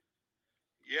previously.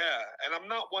 Yeah, and I'm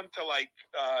not one to like,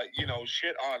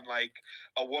 shit on like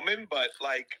a woman, but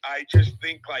like I just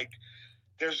think like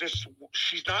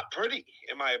she's not pretty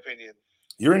in my opinion.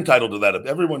 You're entitled to that.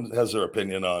 Everyone has their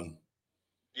opinion on.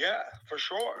 Yeah, for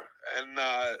sure, and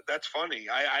that's funny.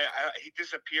 He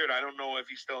disappeared. I don't know if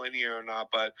he's still in here or not,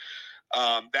 but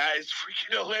that is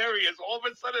freaking hilarious. All of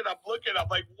a sudden, I'm looking. I'm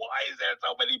like, why is there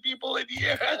so many people in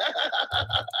here?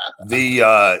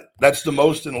 That's the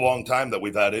most in a long time that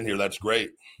we've had in here. That's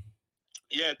great.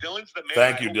 Yeah, Dillon's the man.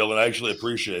 Thank you, Dillon. I actually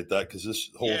appreciate that because this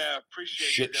whole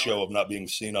shit you, show of not being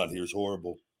seen on here is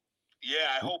horrible. Yeah,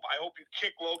 I hope you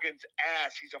kick Logan's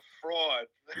ass. He's a fraud.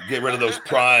 Get rid of those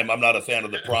Prime. I'm not a fan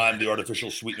of the Prime, the artificial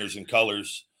sweeteners and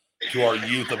colors. To our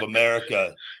youth of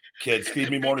America, kids, feed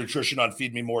me more nutrition on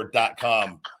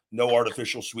feedmemore.com. No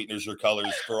artificial sweeteners or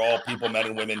colors for all people, men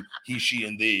and women, he, she,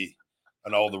 and thee,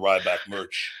 and all the Ryback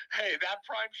merch. Hey, that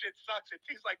Prime shit sucks. It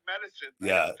tastes like medicine.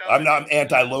 Yeah, I'm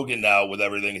anti-Logan now with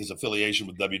everything, his affiliation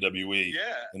with WWE.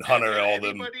 Yeah. And Hunter, all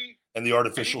them. And the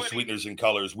artificial sweeteners and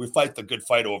colors. We fight the good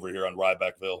fight over here on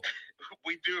Rybackville.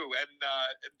 We do. And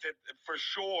for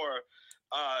sure,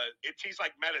 it tastes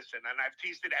like medicine. And I've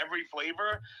tasted every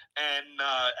flavor.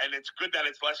 And it's good that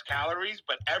it's less calories,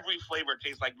 but every flavor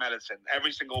tastes like medicine.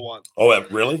 Every single one. Oh,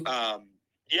 really?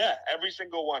 Yeah, every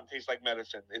single one tastes like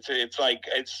medicine. It's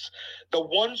the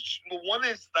one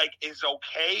is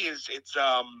okay.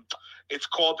 It's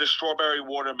called the strawberry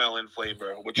watermelon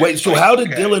flavor. Wait, so how did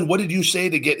Dillon? What did you say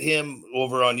to get him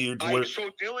over on you? So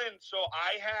Dillon,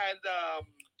 I had.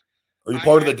 Are you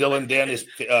part of the Dillon Danis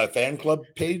fan club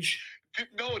page?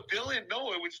 No, Dillon.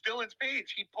 No, it was Dillon's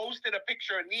page. He posted a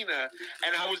picture of Nina,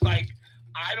 and I was like,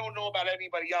 I don't know about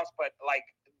anybody else, but like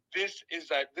this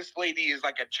lady is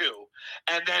like a 2.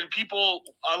 And then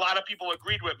a lot of people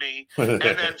agreed with me. And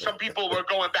then some people were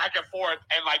going back and forth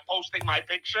and like posting my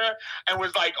picture and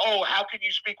was like, oh, how can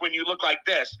you speak when you look like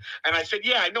this? And I said,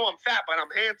 yeah, I know I'm fat, but I'm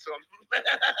handsome.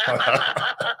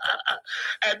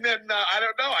 And then I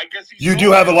don't know. I guess you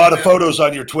do have a lot of photos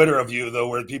on your Twitter of you though,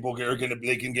 where people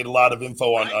they can get a lot of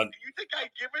info on. You think I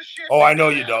give a shit? Oh, I know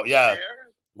you don't. Yeah,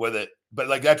 with it, but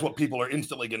like that's what people are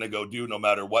instantly going to go do, no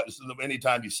matter what.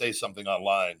 Anytime you say something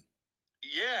online.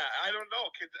 Yeah, I don't know.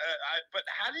 But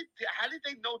how did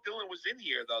they know Dillon was in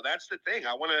here though? That's the thing.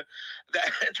 I want to.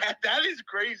 That is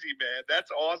crazy, man.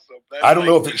 That's awesome. I don't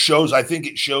know if it shows. I think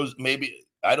it shows. Maybe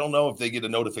I don't know if they get a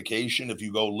notification if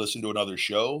you go listen to another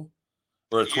show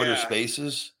or a Twitter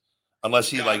Spaces, unless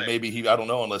he I don't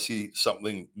know, unless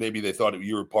maybe they thought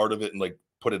you were part of it and like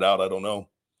put it out. I don't know.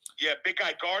 Yeah, big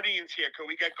guy Guardian's here. Can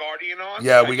we get Guardian on?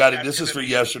 Yeah, we got it. This is for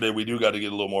yesterday. We do got to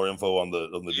get a little more info on the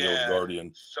deal with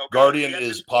Guardian. So Guardian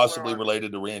is possibly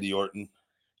related to Randy Orton.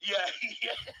 Yeah.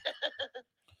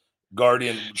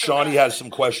 Guardian, Shawnee has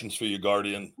some questions for you,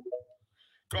 Guardian.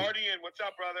 Guardian, what's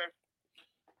up, brother?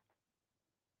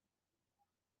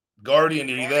 Guardian,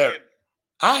 are you there?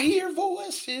 I hear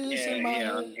voices in my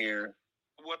head. I'm here.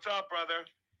 What's up, brother?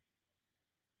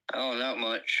 Oh, not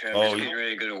much. I'm just getting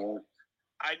ready to go to work.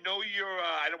 I know you're,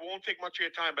 I won't take much of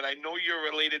your time, but I know you're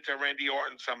related to Randy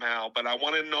Orton somehow, but I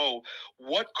want to know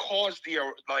what caused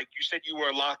like you said you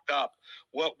were locked up.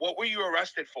 What were you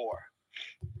arrested for?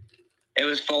 It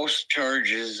was false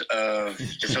charges of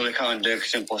disorderly conduct,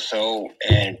 simple assault,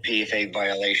 and PFA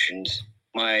violations.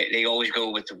 They always go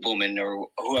with the woman or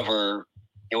whoever.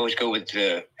 They always go with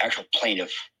the actual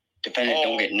plaintiff. Defendant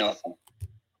don't get nothing.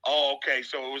 Oh, okay.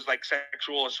 So it was like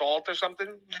sexual assault or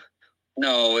something?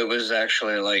 No, it was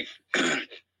actually like,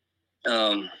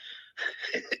 I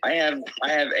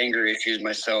have anger issues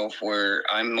myself where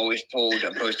I'm always told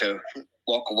I'm supposed to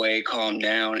walk away, calm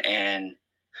down, and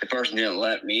the person didn't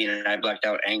let me, and I blacked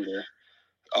out anger.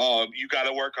 Oh, you got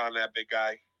to work on that, big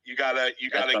guy. You gotta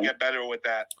get better with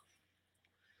that.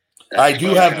 I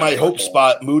do have my Hope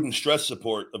Spot mood and stress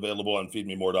support available on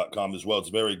feedmemore.com as well. It's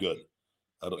very good.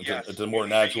 It's a more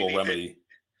natural remedy.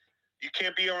 You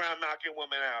can't be around knocking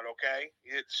women out, okay?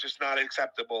 It's just not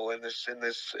acceptable in this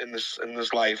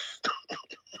life.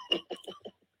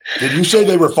 Did you say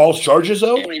they were false charges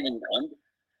though?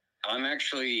 I'm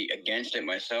actually against it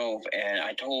myself, and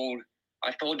I told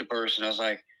the person, I was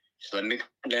like, just let me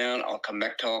come down, I'll come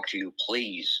back talk to you,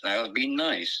 please. And I was being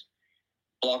nice.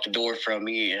 Blocked the door from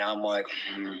me, and I'm like,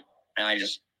 and I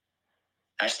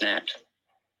snapped.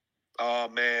 Oh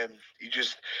man,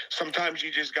 sometimes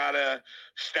you just gotta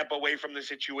step away from the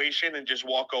situation and just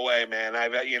walk away, man.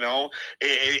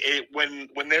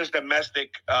 When there's domestic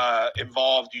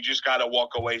involved, you just gotta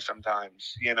walk away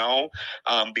sometimes,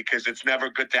 because it's never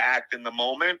good to act in the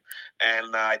moment,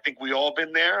 and I think we all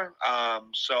been there.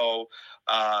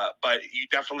 But you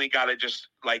definitely gotta just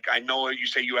I know you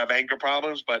say you have anger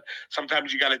problems, but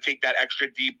sometimes you gotta take that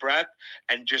extra deep breath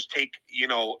and just take,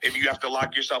 if you have to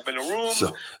lock yourself in a room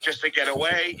just to get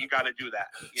away, you gotta do that.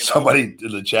 Somebody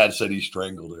in the chat said he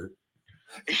strangled her.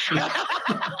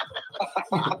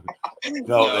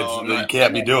 No, you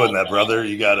can't be doing that, brother.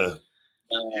 You gotta.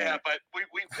 Yeah, but we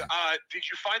did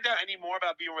you find out any more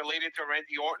about being related to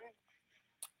Randy Orton?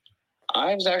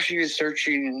 I was actually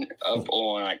searching up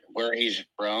on where he's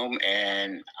from,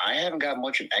 and I haven't got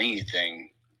much of anything.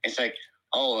 It's like,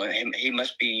 oh, he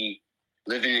must be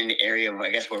living in the area of, I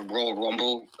guess, where Royal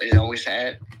Rumble is always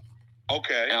at.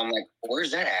 Okay. And I'm like,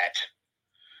 where's that at?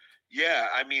 Yeah,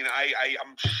 I mean, I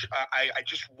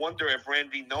just wonder if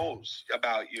Randy knows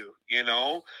about you,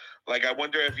 I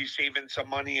wonder if he's saving some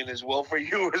money in his will for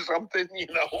you or something,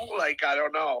 I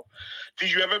don't know.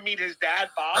 Did you ever meet his dad,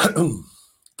 Bob?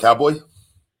 Cowboy?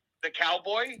 The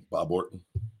Cowboy? Bob Orton.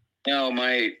 No,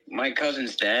 my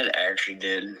cousin's dad actually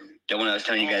did. The one I was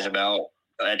telling you guys about.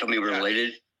 I told me we were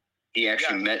related. He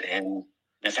actually met him.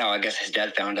 That's how I guess his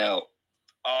dad found out.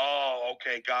 Oh,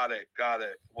 okay. Got it.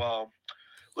 Well,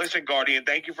 listen, Guardian,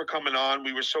 thank you for coming on.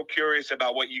 We were so curious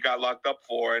about what you got locked up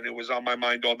for, and it was on my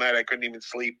mind all night. I couldn't even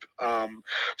sleep.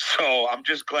 So I'm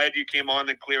just glad you came on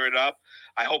and clear it up.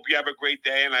 I hope you have a great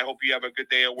day, and I hope you have a good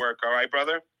day at work. All right,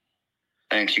 brother?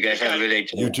 Thanks. You guys have a good day,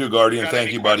 too. You too, Guardian.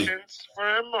 Thank you, buddy. Questions for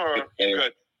him, or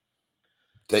good?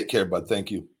 Take care, bud.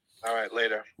 Thank you. All right,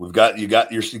 later. You got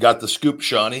the scoop,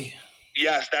 Shawnee.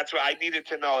 Yes, that's what I needed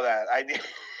to know. That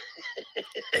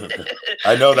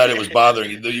I know that it was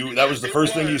bothering you. That was the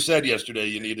first thing you said yesterday.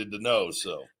 You needed to know.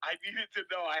 So I needed to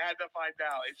know. I had to find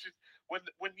out. It's just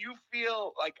when you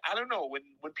feel like, I don't know,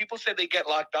 when people say they get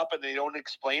locked up and they don't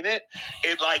explain it,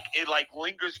 it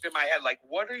lingers in my head. Like,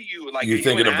 what are you like? You're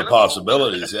thinking of the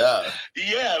possibilities, yeah.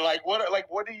 Yeah, like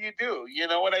what do you do? You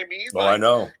know what I mean? Oh, I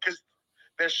know. Because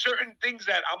there's certain things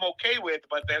that I'm okay with,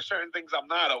 but there's certain things I'm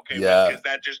not okay with. Because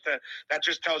that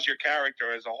just tells your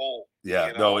character as a whole. Yeah,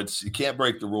 you know? No, you can't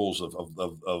break the rules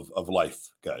of life,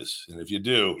 guys. And if you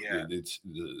do,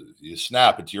 you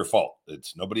snap. It's your fault.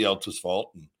 It's nobody else's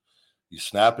fault. And you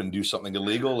snap and do something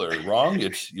illegal or wrong,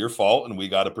 it's your fault. And we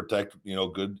got to protect,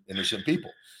 good, innocent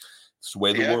people. It's the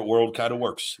way the world kind of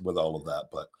works with all of that.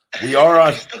 But we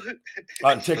are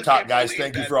on TikTok, guys.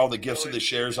 Thank you for all the gifts and the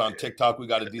shares on TikTok. We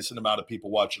got a decent amount of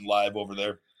people watching live over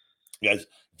there. Guys,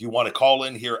 if you want to call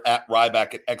in here at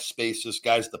Ryback at X Spaces,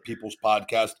 guys, the People's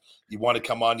Podcast, you want to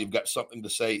come on, you've got something to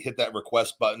say, hit that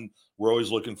request button. We're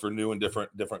always looking for new and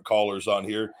different callers on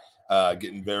here,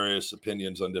 getting various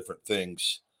opinions on different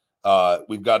things.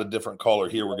 We've got a different caller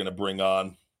here we're going to bring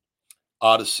on.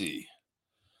 Odyssey.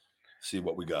 See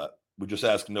what we got. We just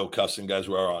ask no cussing, guys.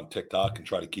 We are on TikTok and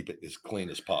try to keep it as clean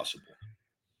as possible.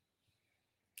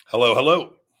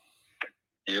 Hello.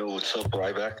 Yo, what's up,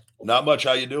 Ryback? Not much.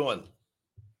 How you doing?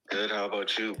 Good. How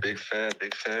about you? Big fan.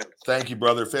 Thank you,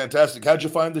 brother. Fantastic. How'd you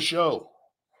find the show?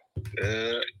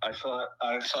 I saw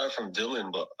it from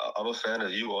Dillon, but I'm a fan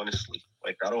of you, honestly.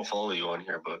 Like, I don't follow you on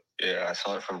here, but yeah, I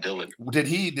saw it from Dillon. Did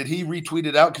he retweet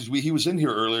it out? Because he was in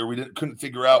here earlier. We couldn't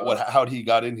figure out how he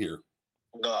got in here.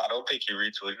 No, I don't think he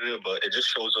retweeted it, but it just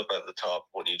shows up at the top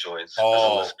when he joins.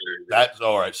 Oh, that's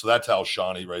all right. So that's Al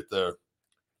Shawnee right there.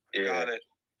 Yeah.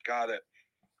 Got it.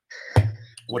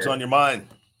 What's on your mind?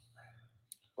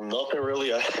 Nothing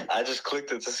really. I just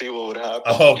clicked it to see what would happen.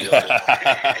 Oh,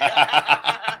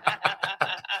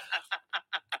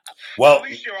 well, at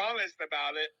least you're honest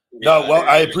about it. No, well,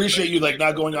 I appreciate you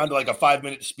not going on to a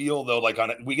 5-minute spiel though.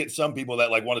 We get some people that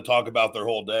want to talk about their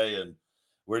whole day, and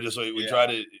we're just we try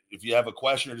to. If you have a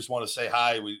question or just want to say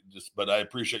hi, but I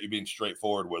appreciate you being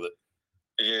straightforward with it.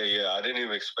 Yeah. I didn't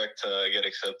even expect to get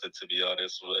accepted, to be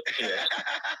honest. But yeah.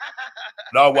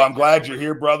 No, well, I'm glad you're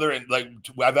here, brother. And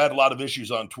I've had a lot of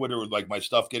issues on Twitter with my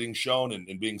stuff getting shown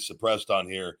and being suppressed on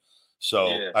here.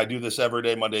 So I do this every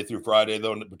day, Monday through Friday,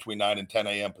 though, between 9 and 10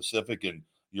 a.m. Pacific. And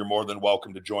you're more than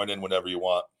welcome to join in whenever you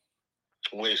want.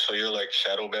 Wait, so you're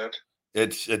shadow banned?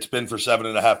 It's been for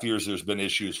 7.5 years. There's been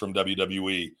issues from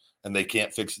WWE, and they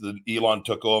can't fix it. Elon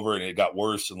took over, and it got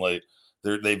worse. And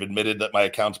they've admitted that my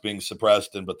account's being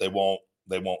suppressed, but they won't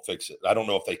fix it. I don't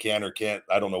know if they can or can't.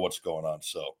 I don't know what's going on.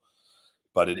 So,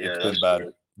 but it's been bad.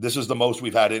 True. This is the most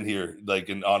we've had in here,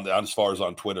 on as far as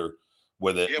on Twitter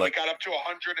with it. Yeah, we got up to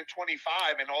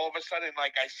 125, and all of a sudden, I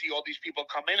see all these people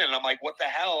come in, and I'm like, what the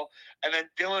hell? And then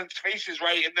Dillon's face is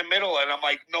right in the middle, and I'm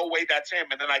like, no way, that's him.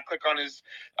 And then I click on his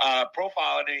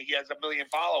profile, and he has 1 million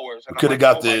followers. And could have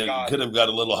got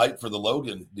a little hype for the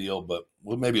Logan deal, but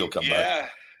maybe he'll come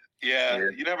back. Yeah,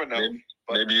 you never know.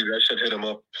 Maybe you guys should hit him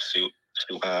up, see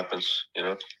what happens,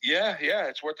 Yeah,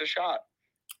 it's worth a shot.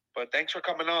 But thanks for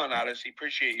coming on, Odyssey.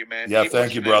 Appreciate you, man. Yeah,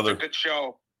 thank you, brother. It's a good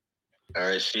show. All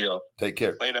right, see y'all. Take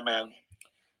care. Later, man.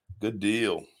 Good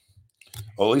deal.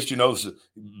 Well, at least you know,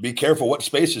 be careful what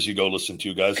spaces you go listen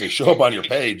to, guys. They show up on your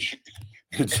page.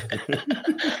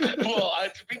 Well,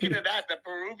 speaking of that, the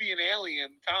Peruvian alien,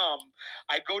 Tom,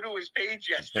 I go to his page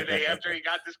yesterday after he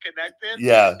got disconnected.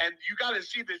 Yeah. And you got to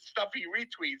see the stuff he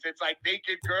retweets. It's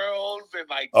naked girls and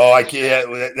Oh, I can't.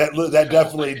 That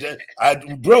definitely.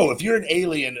 Bro, if you're an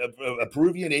alien, a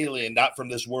Peruvian alien, not from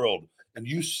this world, and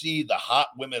you see the hot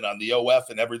women on the OF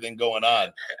and everything going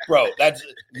on, bro,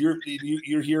 you're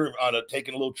here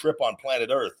taking a little trip on planet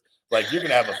Earth.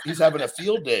 He's having a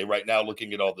field day right now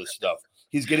looking at all this stuff.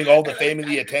 He's getting all the fame and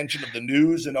the attention of the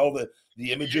news and all the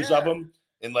images of him.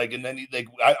 And then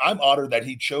I'm honored that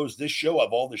he chose this show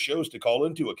of all the shows to call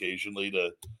into occasionally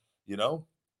to,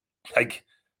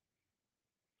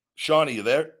 Shawnee, you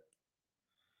there?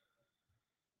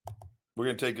 We're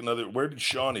going to take another. Where did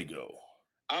Shawnee go?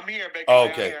 I'm here, big guy. Oh,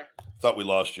 okay. Thought we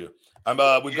lost you.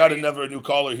 We've got another new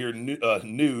caller here,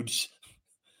 Nudes.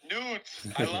 Nudes.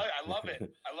 I love it.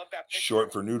 I love that picture.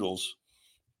 Short for noodles.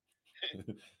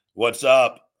 What's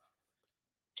up?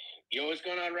 Yo, what's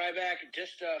going on, Ryback?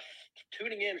 Just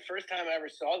tuning in. First time I ever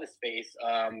saw the space.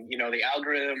 The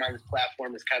algorithm on this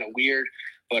platform is kind of weird,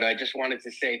 but I just wanted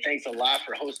to say thanks a lot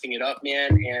for hosting it up,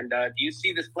 man. And do you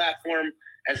see this platform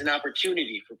as an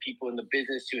opportunity for people in the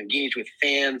business to engage with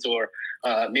fans or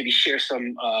maybe share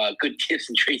some good tips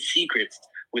and trade secrets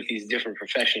with these different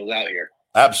professionals out here?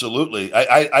 Absolutely.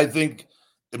 I think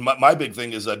my big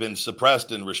thing is I've been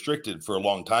suppressed and restricted for a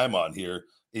long time on here.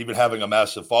 even having a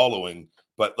massive following.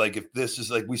 But like, if this is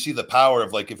like, we see the power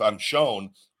of like, if I'm shown,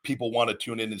 people want to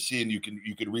tune in and see, and you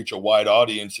can reach a wide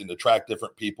audience and attract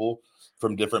different people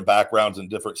from different backgrounds and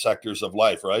different sectors of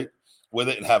life, right? With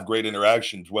it, and have great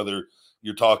interactions, whether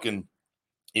you're talking,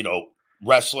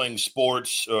 wrestling,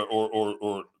 sports,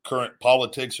 or current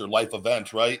politics or life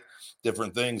events, right?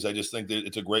 Different things. I just think that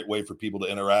it's a great way for people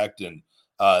to interact. And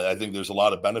I think there's a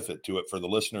lot of benefit to it for the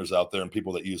listeners out there and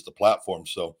people that use the platform.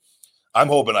 So I'm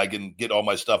hoping I can get all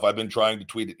my stuff. I've been trying to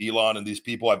tweet at Elon and these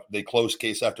people. They close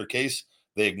case after case.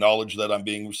 They acknowledge that I'm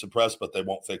being suppressed, but they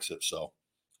won't fix it. So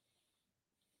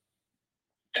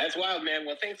that's wild, man.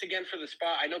 Well, thanks again for the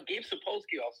spot. I know Gabe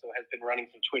Sapolsky also has been running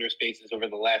some Twitter Spaces over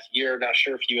the last year. Not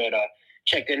sure if you had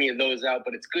checked any of those out,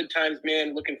 but it's good times,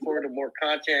 man. Looking forward to more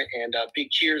content, and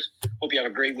big cheers. Hope you have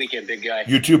a great weekend, big guy.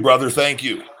 You too, brother. Thank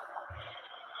you.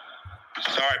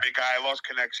 Sorry, big guy. I lost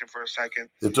connection for a second.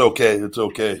 It's okay. It's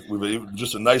okay. We've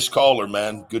just a nice caller,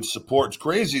 man. Good support. It's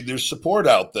crazy. There's support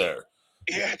out there.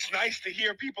 Yeah, it's nice to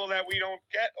hear people that we don't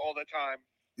get all the time.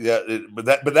 Yeah, but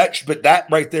that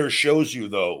right there shows you,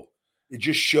 though. It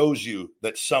just shows you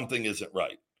that something isn't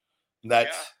right. And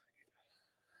that's.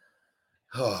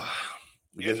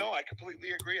 Yeah. No, I completely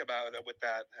agree with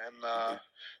that. And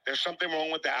there's something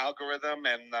wrong with the algorithm,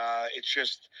 and it's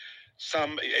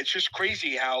just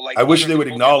crazy how I wish they would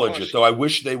acknowledge it, though. I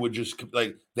wish they would just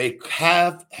they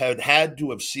had to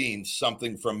have seen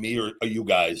something from me or you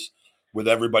guys with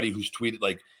everybody who's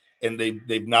tweeted and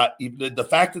they've not even the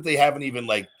fact that they haven't even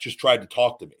just tried to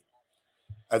talk to me.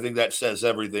 I think that says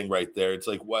everything right there. It's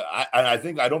like what I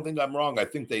don't think I'm wrong. I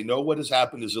think they know what has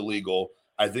happened is illegal.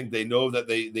 I think they know that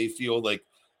they feel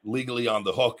legally on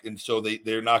the hook, and so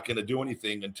they're not going to do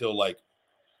anything until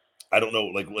I don't know,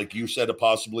 like you said,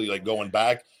 possibly going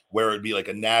back where it'd be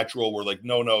a natural, where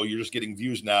no, you're just getting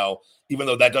views now, even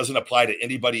though that doesn't apply to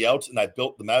anybody else. And I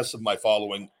built the mass of my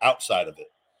following outside of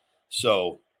it.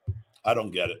 So I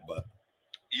don't get it, but.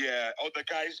 Yeah. Oh, the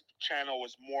guy's channel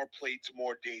was more plates,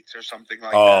 more dates or something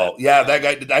like that. Oh, yeah. That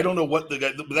guy, I don't know what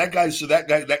that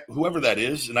guy, whoever that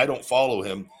is, and I don't follow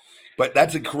him, but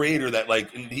that's a creator that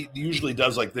and he usually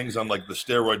does things on the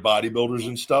steroid bodybuilders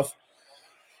and stuff.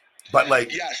 But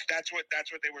yes, that's what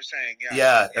they were saying.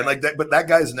 Yeah. And that, but that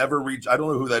guy's never reached. I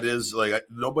don't know who that is.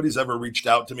 Nobody's ever reached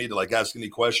out to me to ask any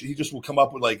question. He just will come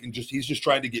up with he's just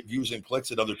trying to get views and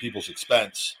clicks at other people's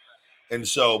expense. And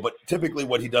so, but typically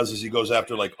what he does is he goes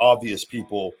after obvious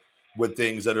people with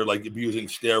things that are abusing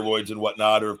steroids and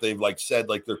whatnot, or if they've said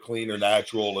they're clean or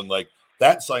natural, and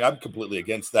that's I'm completely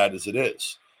against that as it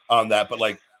is on that.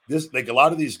 But this, a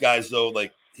lot of these guys though,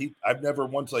 I've never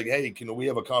once hey, can we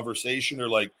have a conversation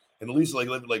or and at least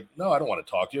no, I don't want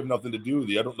to talk to you. I have nothing to do with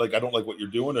you. I don't like what you're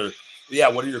doing, or yeah,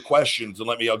 what are your questions? And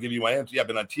I'll give you my answer. Yeah, I've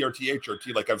been on TRT,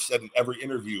 HRT, I've said in every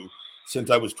interview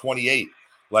since I was 28,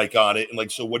 on it.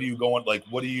 And so what are you going,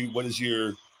 what's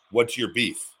your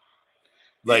beef?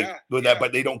 With that,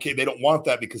 but they don't care. They don't want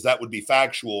that because that would be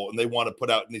factual, and they want to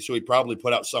put out, and so he probably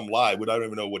put out some lie, but I don't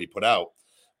even know what he put out,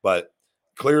 but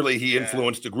clearly he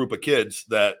influenced a group of kids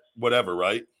that whatever,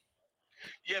 right?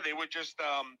 Yeah, they were just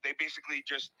they basically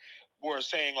just were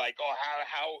saying oh,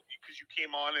 how because you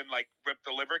came on and ripped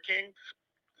the Liver King,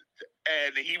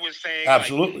 and he was saying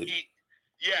absolutely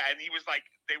and he was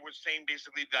they were saying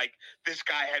basically this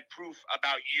guy had proof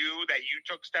about you that you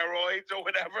took steroids or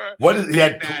whatever. What is he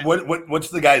had? What's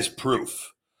the guy's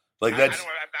proof? I have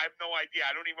no idea.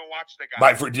 I don't even watch the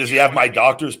guy. Does he have my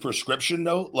doctor's prescription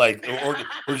note? Or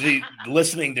is he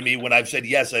listening to me when I've said,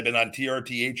 yes, I've been on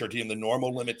TRT, HRT in the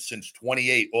normal limit since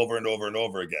 28 over and over and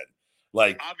over again?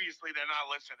 Obviously they're not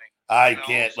listening. I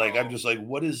can't, so, I'm just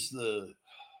what is the.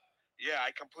 Yeah,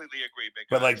 I completely agree, big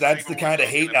guy. But that's the kind of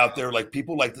hate out there.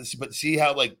 People like this, but see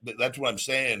how that's what I'm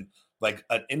saying.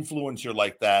 An influencer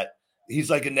like that,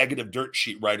 he's a negative dirt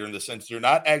sheet writer in the sense they're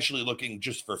not actually looking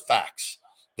just for facts.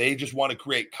 They just want to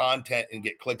create content and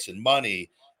get clicks and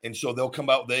money. And so they'll come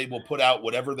out, they will put out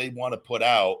whatever they want to put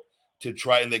out to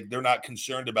try. And they're not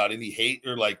concerned about any hate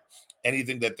or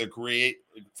anything that they create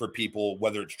for people,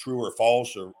 whether it's true or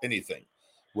false or anything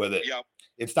with it. Yep.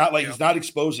 It's not he's not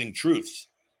exposing truths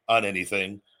on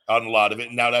anything, on a lot of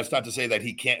it. Now, that's not to say that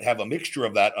he can't have a mixture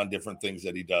of that on different things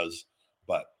that he does.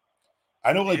 But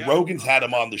I know Rogan's had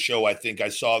him on the show. I think I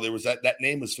saw there was that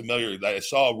name was familiar. I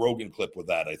saw a Rogan clip with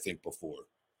that, I think, before.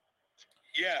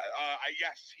 Yeah,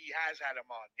 yes, he has had him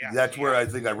on. Yes, That's where I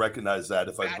think I recognize that.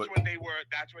 That's what they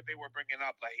were bringing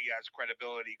up. Like he has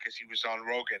credibility because he was on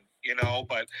Rogan,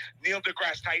 But Neil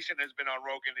deGrasse Tyson has been on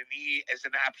Rogan, and he is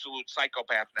an absolute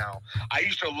psychopath now. I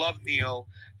used to love Neil,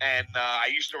 and I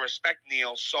used to respect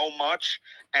Neil so much,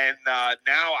 and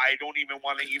now I don't even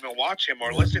want to even watch him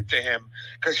or listen to him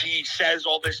because he says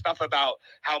all this stuff about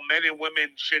how men and women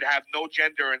should have no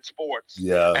gender in sports.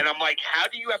 Yeah, and I'm like, how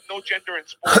do you have no gender in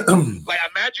sports? Like,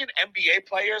 imagine NBA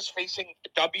players facing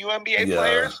WNBA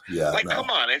players. Yeah, come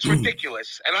on, it's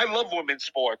ridiculous. And I love women's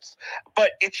sports,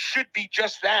 but it should be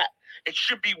just that. It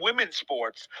should be women's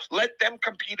sports. Let them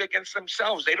compete against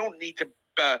themselves. They don't need to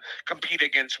compete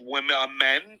against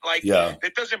men.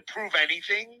 It doesn't prove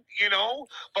anything,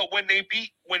 But when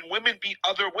women beat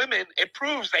other women, it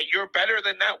proves that you're better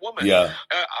than that woman. Yeah.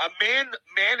 A man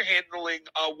manhandling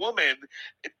a woman,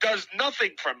 it does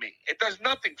nothing for me. It does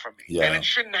nothing for me, and it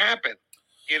shouldn't happen.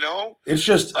 It's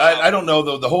just I don't know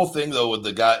though. The whole thing though with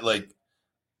the guy, like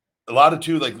a lot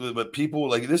of but people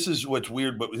like this is what's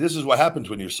weird. But this is what happens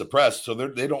when you're suppressed. So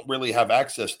they don't really have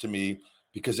access to me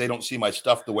because they don't see my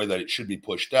stuff the way that it should be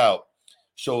pushed out.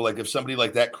 So like if somebody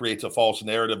like that creates a false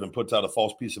narrative and puts out a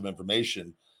false piece of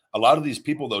information, a lot of these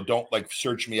people though don't like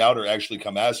search me out or actually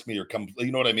come ask me or come.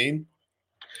 You know what I mean?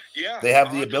 Yeah. They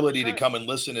have the ability to come and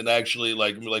listen and actually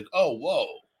like oh whoa,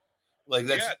 like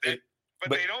that's.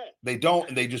 But they don't,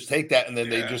 and they just take that, and then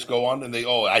they just go on, and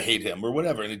I hate him or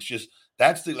whatever, and it's just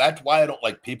that's why I don't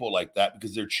like people like that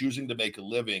because they're choosing to make a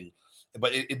living.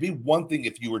 But it'd be one thing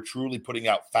if you were truly putting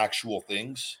out factual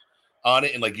things on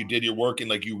it, and like you did your work, and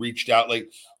like you reached out,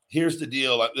 like here's the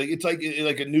deal, like it's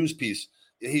like a news piece.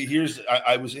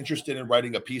 I was interested in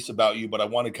writing a piece about you, but I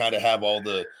want to kind of have all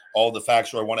the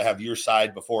facts, or I want to have your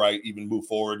side before I even move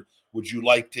forward. Would you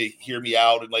like to hear me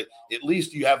out? And like, at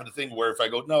least you have the thing where if I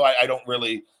go, no, I don't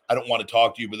want to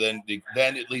talk to you, but then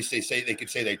at least they could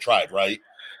say they tried, right?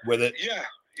 With it. Yeah.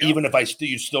 Even if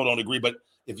you still don't agree, but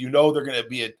if you know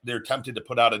they're tempted to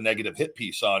put out a negative hit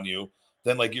piece on you,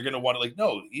 then like, you're going to want to like,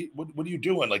 no, what are you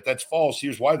doing? Like, that's false.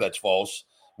 Here's why that's false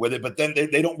with it. But then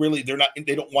they don't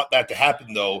want that to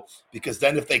happen though, because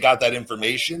then if they got that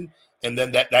information, and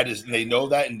then that is, and they know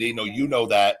that, and they know you know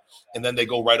that, and then they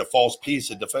go write a false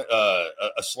piece,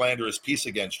 a slanderous piece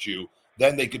against you,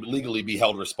 then they could legally be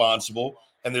held responsible,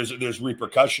 and there's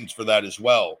repercussions for that as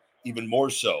well, even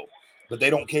more so. But they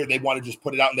don't care; they want to just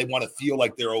put it out, and they want to feel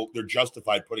like they're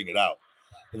justified putting it out.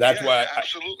 And that's why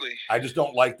absolutely. I just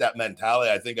don't like that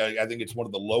mentality. I think it's one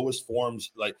of the lowest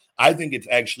forms. Like I think it's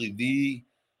actually the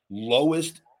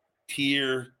lowest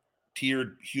tiered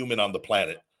human on the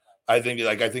planet. I think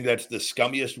that's the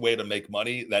scummiest way to make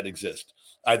money that exists.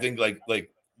 I think like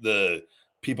the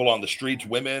people on the streets,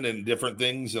 women and different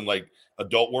things, and like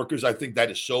adult workers, I think that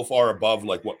is so far above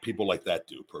like what people like that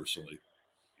do personally.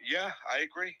 Yeah, I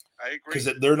agree. Because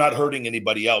they're not hurting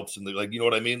anybody else. And they're like, you know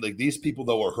what I mean? Like these people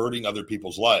though are hurting other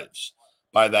people's lives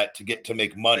by that to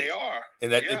make money. They are.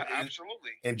 And that,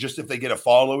 absolutely. And just if they get a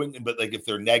following, but like if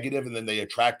they're negative and then they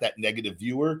attract that negative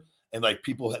viewer, and like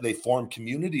people, they form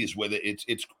communities with it.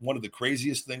 It's one of the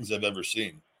craziest things I've ever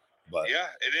seen. But yeah,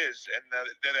 it is. And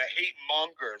they're the hate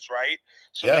mongers, right?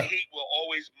 So the hate will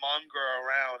always monger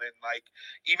around. And like,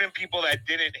 even people that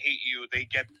didn't hate you, they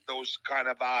get those kind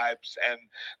of vibes and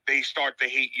they start to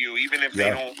hate you, even if they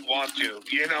don't want to,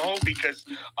 because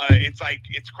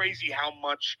it's crazy how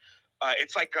much.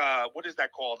 It's like what is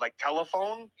that called? Like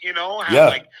telephone, how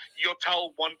like you'll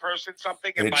tell one person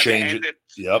something and by the end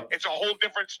it's a whole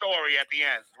different story at the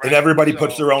end. Right? And everybody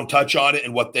puts their own touch on it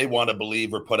and what they want to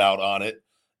believe or put out on it.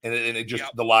 And it just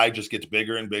the lie just gets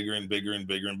bigger and bigger and bigger and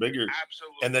bigger and bigger.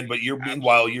 Absolutely. And then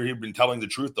meanwhile you've been telling the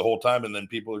truth the whole time, and then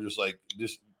people are just like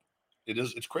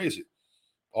it's crazy.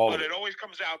 But it always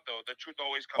comes out though. The truth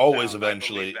always comes out. Always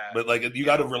eventually. But like you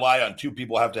got to rely on two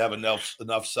people have to have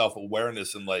enough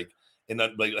self-awareness and like. And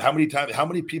then, like, how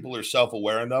many people are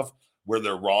self-aware enough where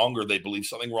they're wrong or they believe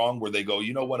something wrong where they go,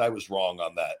 you know what, I was wrong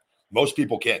on that. Most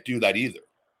people can't do that either.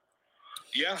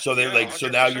 Yeah. So they're like, 100%. So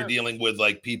now you're dealing with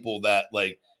like people that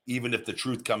like, even if the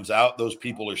truth comes out, those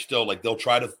people are still like, they'll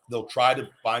try to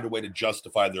find a way to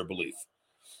justify their belief.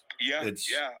 Yeah. I've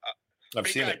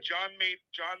seen it. John made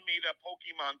a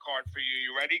Pokemon card for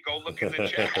you. You ready? Go look in the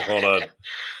chat. Hold on.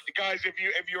 Guys, if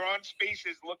you're on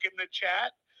Spaces, look in the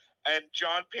chat. And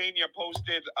John Pena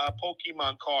posted a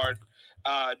Pokemon card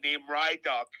named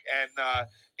Ryback, and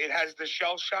it has the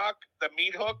Shell Shock, the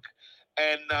Meat Hook,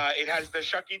 and it has the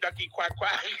Shucky Ducky Quack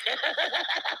Quack.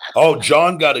 Oh,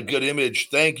 John got a good image.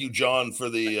 Thank you, John, for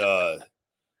the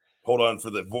Hold on for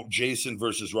the Jason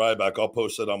versus Ryback. I'll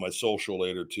post that on my social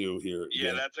later too. Here, Yeah,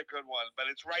 again. that's a good one, but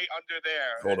it's right under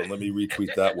there. Hold on, let me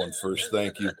retweet that one first.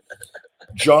 Thank you,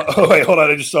 John. Oh wait, hold on.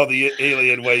 I just saw the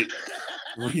alien. Wait,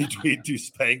 retweet to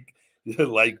spank,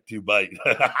 like to bite.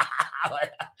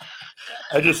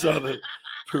 I just saw the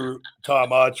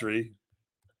Tom Autry.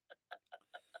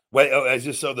 Wait, I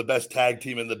just saw the best tag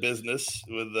team in the business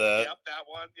with Yep, that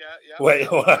one. Yeah. Wait,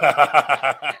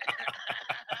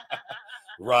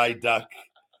 Ryback.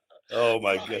 Oh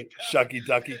my God! Shucky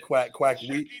ducky quack quack.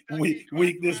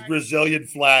 Weakness Brazilian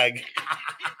flag. We were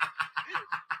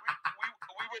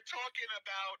talking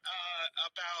about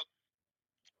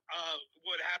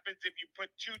what happens if you put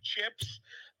two chips,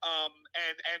 and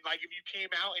like if you came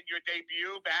out in your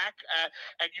debut back,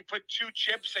 and you put two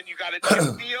chips and you got a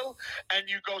chip deal, and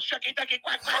you go shucky ducky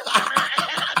quack quack.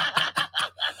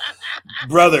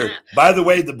 Brother, by the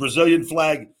way, the Brazilian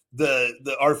flag.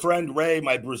 Our friend Ray,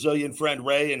 my Brazilian friend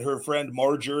Ray, and her friend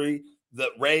Marjorie.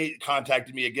 Ray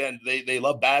contacted me again. They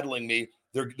love battling me.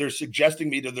 They're suggesting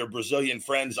me to their Brazilian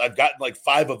friends. I've gotten like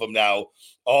 5 of them now,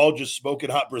 all just smoking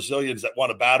hot Brazilians that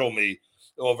want to battle me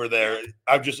over there.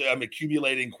 I'm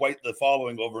accumulating quite the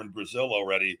following over in Brazil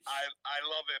already. I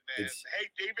love it, man. Hey,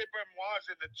 David Benoit's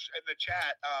in the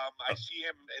chat. I see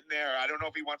him in there. I don't know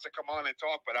if he wants to come on and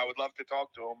talk, but I would love to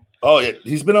talk to him. Oh yeah,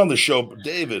 he's been on the show.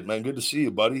 David, man, good to see you,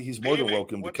 buddy. He's more than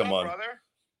welcome to come on. Brother?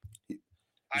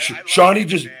 Shawnee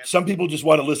some people just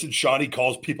want to listen. Shawnee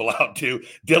calls people out too.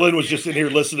 Dillon was just in here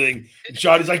listening. And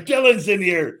Shawnee's like, Dillon's in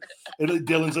here. And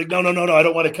Dillon's like, no, I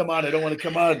don't want to come on. I don't want to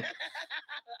come on.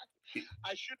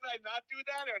 Shouldn't I not do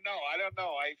that or no? I don't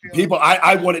know. People,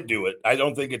 I wouldn't do it. I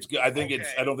don't think it's good. I don't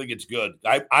think it's good.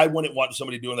 I wouldn't want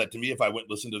somebody doing that to me if I went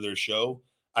listen to their show.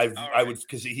 I would,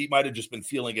 because he might have just been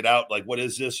feeling it out. Like, what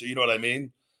is this? You know what I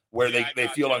mean? Where they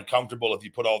feel uncomfortable if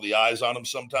you put all the eyes on him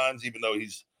sometimes, even though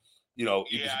he's, you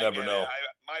just never know.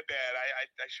 My bad. I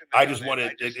shouldn't. I just want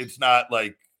it. It's not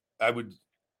like I would.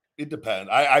 It depends.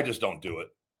 I just don't do it.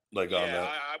 Like on that.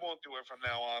 I won't do it from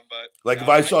now on. But like if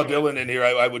I saw Dillon in here,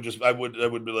 I would be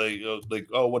like,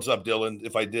 oh, what's up, Dillon?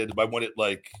 If I did, if I want it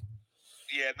like.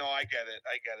 Yeah, no, I get it.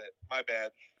 My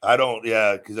bad. I don't,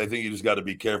 because I think you just got to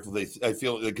be careful. I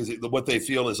feel because what they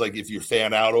feel is like if you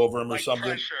fan out over them or something.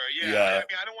 Pressure, yeah. I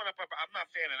mean, I don't want to. I'm not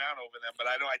fanning out over them, but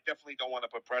I definitely don't want to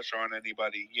put pressure on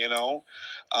anybody.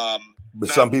 But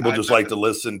some people just like to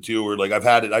listen to, or like I've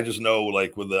had it. I just know,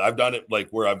 like I've done it, like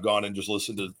where I've gone and just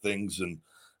listened to things, and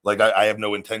like I have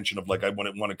no intention of like I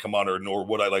wouldn't want to come on, or nor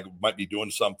would I like might be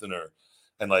doing something or.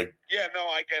 And like, yeah, no,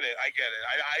 I get it. I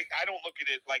don't look at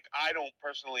it like I don't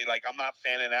personally like. I'm not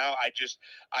fanning out.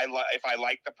 If I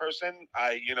like the person,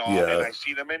 and I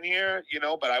see them in here,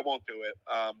 but I won't do it.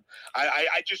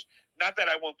 I just not that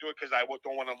I won't do it because I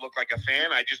don't want to look like a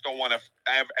fan. I just don't want to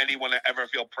have anyone ever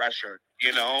feel pressured,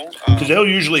 Because they'll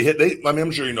usually hit.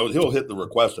 I'm sure he'll hit the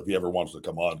request if he ever wants to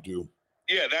come on too.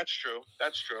 Yeah, that's true.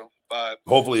 But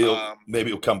hopefully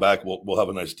he'll come back. We'll have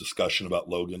a nice discussion about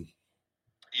Logan.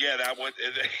 Yeah, that would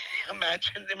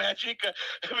imagine. I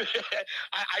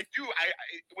do.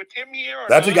 With him here.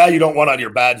 That's a guy you don't want on your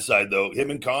bad side, though.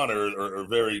 Him and Connor are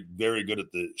very, very good at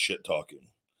the shit talking.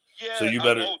 Yeah. So you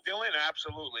better. Dillon,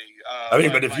 absolutely.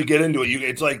 But if you get into it,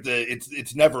 it's like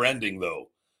it's never ending though.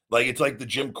 Like it's like the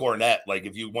Jim Cornette. Like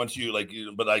if you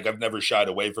but like I've never shied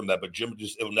away from that. But Jim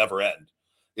it'll never end.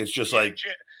 It's just like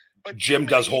Jim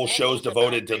does whole shows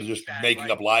devoted to just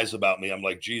making up lies about me. I'm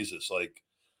like Jesus, like.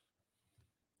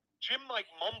 Jim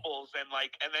mumbles and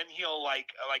then he'll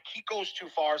he goes too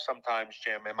far sometimes.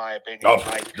 Jim, in my opinion. Oh,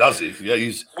 does he? Yeah,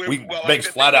 he makes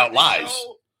flat out lies.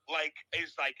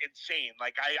 Is insane.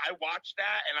 I watched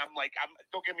that and I'm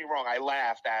don't get me wrong, I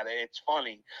laughed at it. It's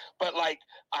funny, but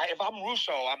if I'm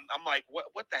Russo, I'm like, what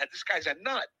the heck? This guy's a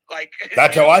nut.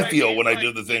 That's how I feel when I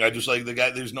do the thing. I just like the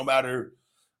guy. There's no matter.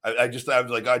 I just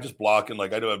block and I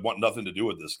don't want nothing to do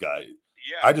with this guy.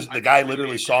 Yeah, the guy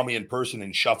literally saw me in person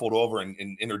and shuffled over and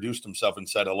introduced himself and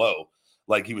said hello.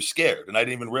 Like he was scared. And I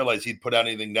didn't even realize he'd put out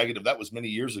anything negative. That was many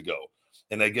years ago.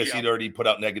 And I guess he'd already put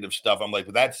out negative stuff. I'm like,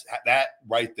 but that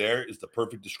right there is the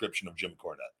perfect description of Jim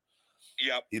Cornette.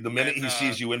 Yep. The minute he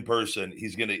sees you in person,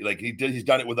 he's going to he's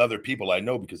done it with other people. I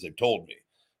know because they've told me.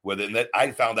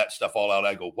 I found that stuff all out.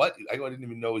 I go, what? I didn't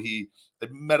even know I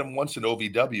met him once in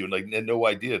OVW and had no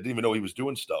idea. Didn't even know he was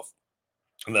doing stuff.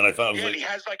 And then I found he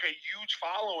has like a huge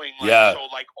following. Yeah. So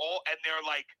like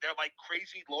they're like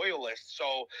crazy loyalists.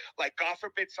 So like, God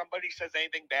forbid somebody says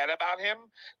anything bad about him,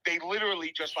 they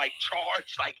literally just like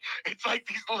charge. Like it's like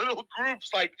these little groups.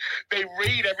 Like they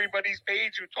raid everybody's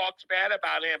page who talks bad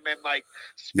about him and like.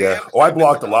 Yeah. Oh, I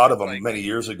blocked a lot of them many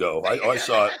years ago. I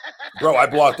saw it, bro. I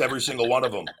blocked every single one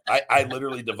of them. I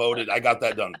literally devoted. I got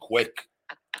that done quick.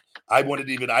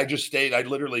 I just stayed. I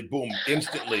literally, boom,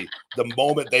 instantly. The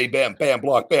moment they bam,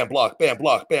 block, bam, block, bam,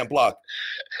 block, bam, block.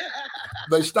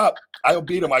 They stop. I'll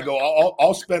beat them. I go,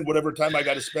 I'll spend whatever time I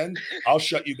got to spend. I'll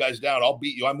shut you guys down. I'll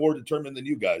beat you. I'm more determined than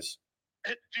you guys.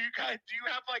 Do you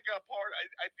have like a part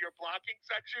at your blocking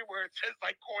section where it says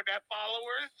like Cornette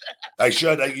followers? I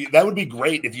should. That would be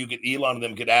great if you could, Elon and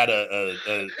them could add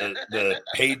the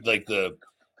page, like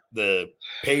the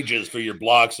pages for your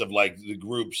blocks of like the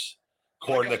groups.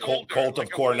 The cult of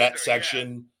Cornette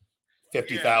section,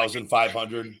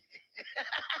 50,500.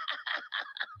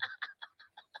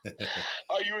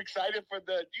 Are you excited for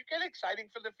do you get exciting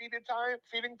for the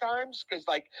feeding times? Because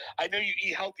like I know you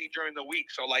eat healthy during the week,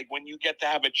 so like when you get to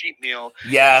have a cheat meal.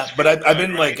 Yeah, but I've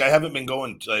been right? I haven't been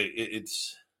going to.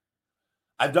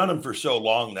 I've done them for so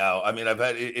long now. I mean, I've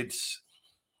had it's.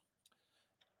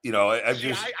 You know, I have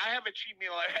a cheat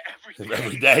meal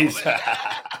every day.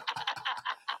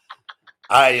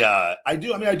 I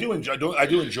do. I mean, I do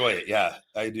enjoy it. Yeah,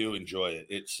 I do enjoy it.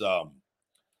 It's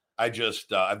I've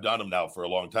done them now for a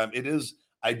long time.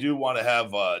 I do want to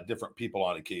have different people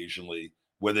on occasionally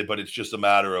with it, but it's just a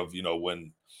matter of, you know,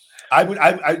 when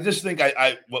I just think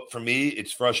for me,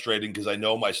 it's frustrating because I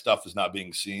know my stuff is not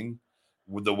being seen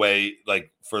with the way,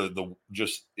 like for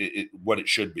what it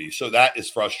should be. So that is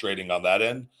frustrating on that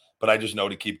end, but I just know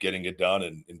to keep getting it done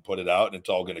and put it out, and it's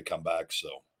all going to come back. So.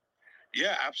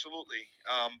 Yeah, absolutely.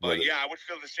 But yeah, I would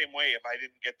feel the same way if I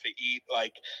didn't get to eat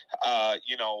like,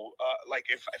 like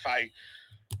if I,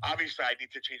 obviously I need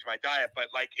to change my diet, but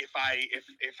like if I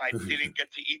didn't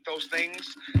get to eat those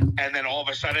things and then all of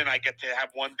a sudden I get to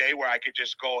have one day where I could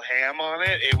just go ham on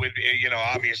it, it would,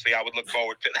 obviously I would look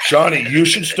forward to that. Shawnee, you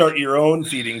should start your own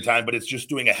feeding time, but it's just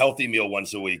doing a healthy meal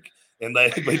once a week. And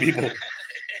like people,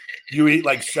 you eat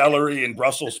like celery and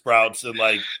Brussels sprouts and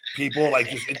like people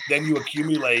like then you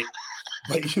accumulate.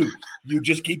 But you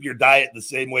just keep your diet the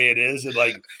same way it is,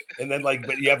 but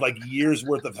you have like years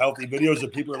worth of healthy videos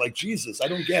of people are like, Jesus, I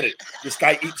don't get it. This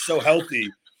guy eats so healthy,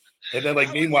 and then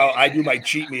like meanwhile I do my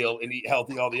cheat meal and eat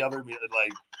healthy all the other meal,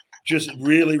 like just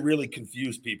really, really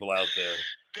confuse people out there.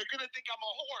 They're gonna think I'm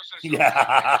a horse or something. Yeah.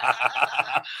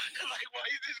 Like, why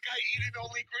is this guy eating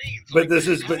only greens? But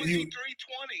you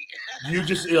 320. You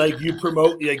just like you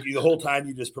promote like the whole time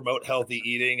you just promote healthy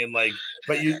eating and like,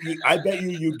 but you I bet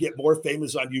you get more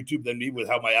famous on YouTube than me with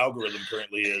how my algorithm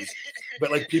currently is.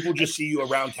 But like people just see you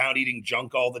around town eating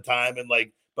junk all the time and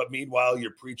like, but meanwhile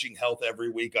you're preaching health every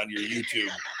week on your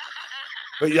YouTube.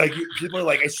 But like people are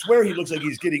like, I swear he looks like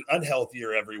he's getting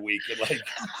unhealthier every week and like.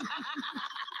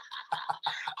 I'm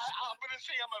going to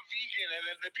say I'm a vegan, and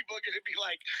then people are going to be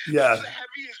like, yeah, that's the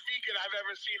heaviest vegan I've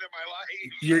ever seen in my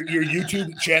life. Your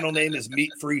YouTube channel name is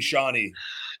Meat Free Shawnee.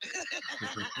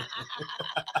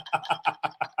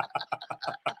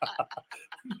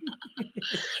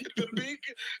 the big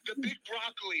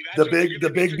broccoli. The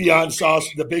big Beyond sauce.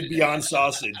 The big Beyond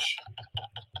sausage.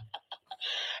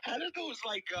 How do those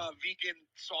like vegan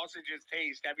sausages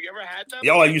taste? Have you ever had them?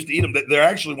 Yeah, I used to eat them. They're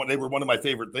actually they were one of my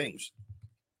favorite things.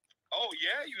 Oh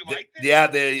yeah, you like them? Yeah,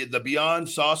 the Beyond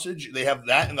sausage. They have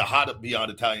that and the hot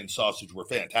Beyond Italian sausage were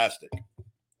fantastic.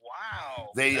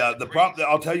 Wow.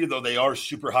 I'll tell you though, they are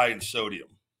super high in sodium.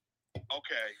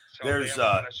 Okay. So there's a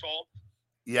lot of salt.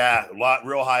 Yeah,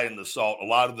 real high in the salt. A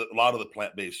lot of the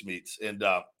plant-based meats, and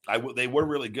they were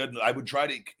really good. I would try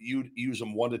to use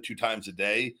them 1 to 2 times a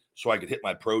day so I could hit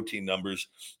my protein numbers.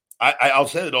 I'll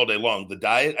say it all day long. The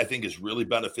diet I think is really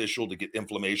beneficial to get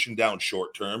inflammation down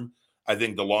short term. I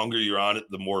think the longer you're on it,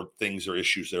 the more things or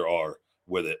issues there are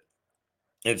with it.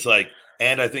 It's like,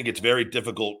 and I think it's very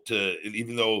difficult to,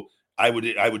 even though I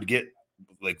would get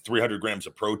like 300 grams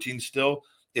of protein still.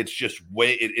 It's just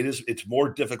it's more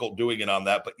difficult doing it on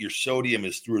that, but your sodium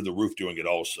is through the roof doing it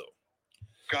also.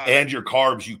 And your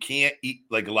carbs, you can't eat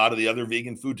like a lot of the other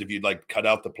vegan foods. If you'd like cut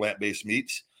out the plant-based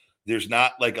meats, there's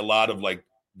not like a lot of like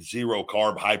 0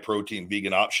 carb, high protein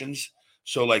vegan options.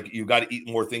 So like you got to eat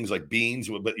more things like beans,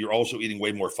 but you're also eating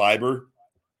way more fiber.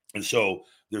 And so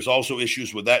there's also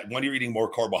issues with that when you're eating more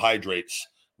carbohydrates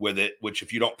with it, which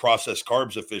if you don't process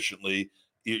carbs efficiently,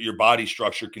 your body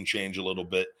structure can change a little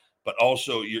bit. But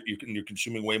also you're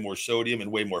consuming way more sodium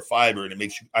and way more fiber. And it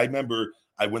makes you, I remember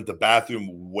I went to the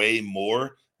bathroom way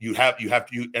more. You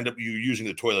end up using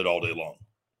the toilet all day long.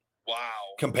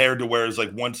 Compared to whereas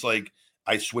like once like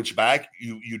I switch back,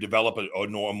 you develop a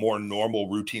more normal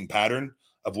routine pattern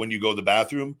of when you go to the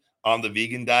bathroom. On the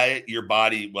vegan diet, your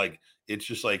body, like, it's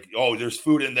just like, oh, there's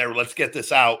food in there. Let's get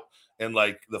this out. And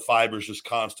like the fiber's just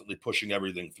constantly pushing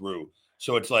everything through.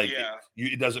 So it's like,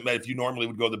 it doesn't matter if you normally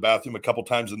would go to the bathroom a couple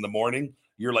times in the morning,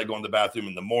 you're like going to the bathroom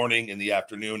in the morning, in the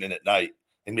afternoon, and at night,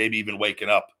 and maybe even waking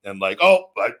up and like,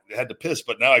 oh, I had to piss,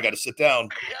 but now I got to sit down.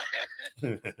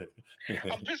 I'm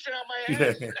pissing out my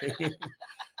ass.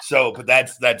 So, but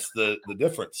that's the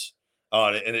difference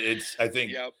on it. And it's, I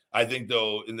think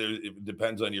though, and it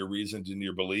depends on your reasons and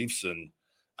your beliefs. And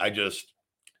I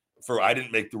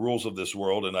didn't make the rules of this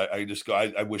world. And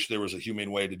I wish there was a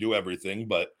humane way to do everything,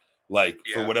 but like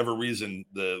for whatever reason,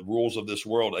 the rules of this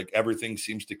world, like everything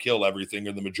seems to kill everything,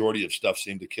 or the majority of stuff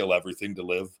seem to kill everything to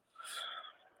live.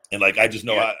 And like, I just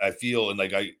know how I feel. And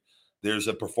like, there's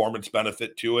a performance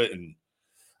benefit to it. And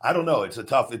I don't know. It's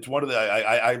one of the,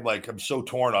 I'm so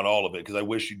torn on all of it because I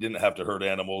wish you didn't have to hurt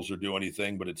animals or do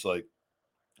anything, but it's like,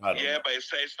 I don't know. But it's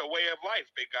the way of life,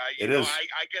 big guy. It is.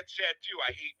 I get sad too.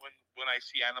 I hate when I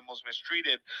see animals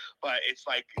mistreated, but it's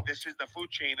like, this is the food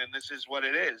chain and this is what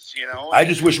it is, you know? I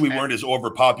just wish we weren't as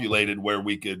overpopulated where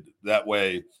we could, that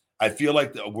way. I feel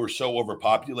like we're so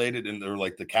overpopulated and they're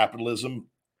like the capitalism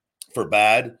for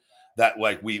bad that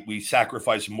like we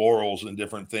sacrifice morals and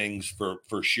different things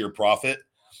for sheer profit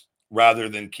rather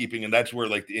than keeping, and that's where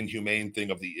like the inhumane thing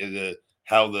of the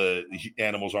how the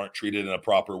animals aren't treated in a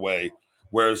proper way.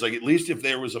 Whereas like at least if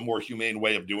there was a more humane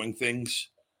way of doing things,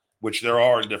 which there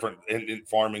are in different in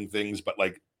farming things, but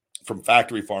like from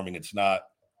factory farming, it's not.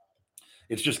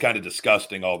 It's just kind of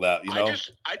disgusting, all that, you know?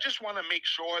 I just want to make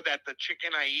sure that the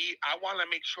chicken I eat, I want to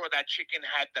make sure that chicken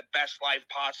had the best life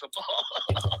possible.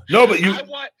 No, but I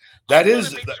want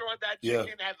to make sure that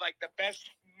chicken had like the best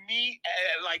meat,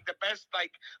 like the best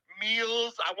like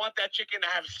meals. I want that chicken to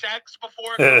have sex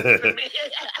before it comes to me.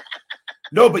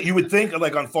 No, but you would think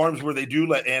like on farms where they do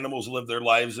let animals live their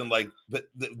lives and like, but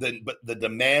the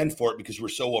demand for it, because we're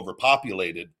so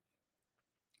overpopulated,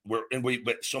 but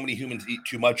so many humans eat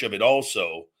too much of it.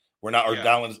 Also, we're not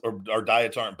our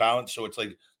diets aren't balanced. So it's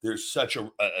like there's such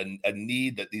a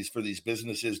need that for these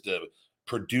businesses to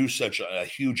produce such a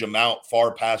huge amount,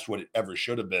 far past what it ever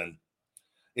should have been.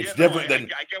 It's different than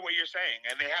I get what you're saying,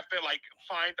 and they have to like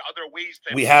find other ways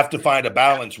to. We have to find a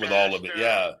balance with all of it.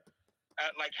 Yeah.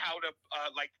 Like how to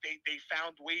like they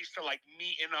found ways to like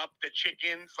neaten up the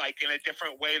chickens like in a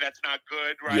different way that's not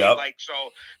good, right? Yep. Like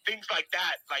so things like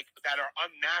that are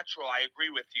unnatural. I agree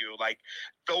with you. Like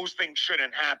those things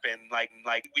shouldn't happen. Like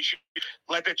we should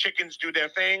let the chickens do their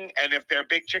thing, and if they're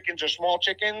big chickens or small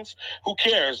chickens, who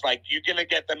cares? Like you're gonna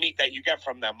get the meat that you get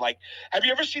from them. Like, have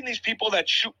you ever seen these people that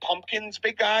shoot pumpkins,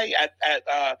 big guy, at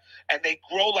and they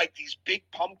grow like these big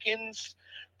pumpkins?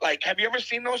 Like, have you ever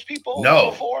seen those people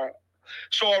before?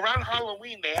 So around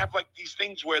Halloween, they have like these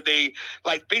things where they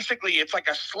like basically it's like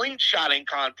a slingshotting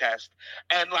contest,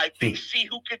 and like they see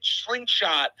who could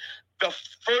slingshot the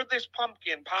furthest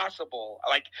pumpkin possible.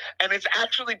 Like, and it's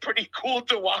actually pretty cool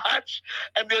to watch.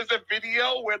 And there's a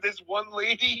video where this one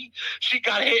lady, she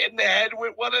got hit in the head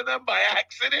with one of them by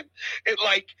accident. It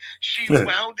like she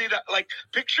wound it up. Like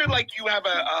picture like you have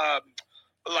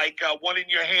one in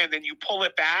your hand and you pull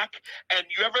it back, and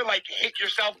you ever like hit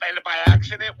yourself by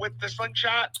accident with the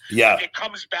slingshot? Yeah. Like it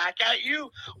comes back at you.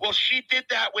 Well, she did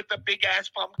that with a big ass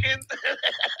pumpkin.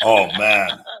 Oh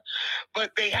man.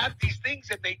 But they have these things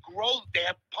and they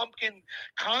have pumpkin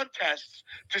contests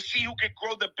to see who could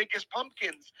grow the biggest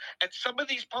pumpkins. And some of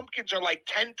these pumpkins are like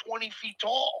 10, 20 feet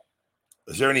tall.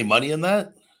 Is there any money in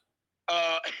that?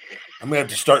 I'm gonna have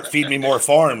to start feeding me more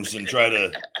farms and try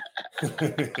to.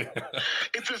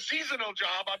 It's a seasonal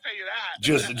job, I'll tell you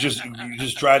that.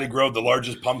 Just try to grow the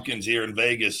largest pumpkins here in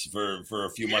Vegas for a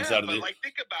few months out of the. Like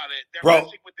think about it, they're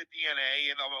messing with the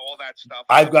DNA and all that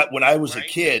stuff. When I was a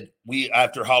kid,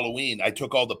 after Halloween, I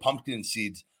took all the pumpkin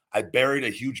seeds. I buried a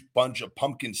huge bunch of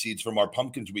pumpkin seeds from our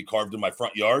pumpkins we carved in my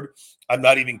front yard. I'm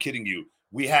not even kidding you.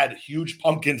 We had huge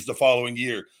pumpkins the following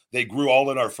year. They grew all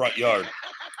in our front yard.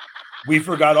 We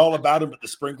forgot all about them, but the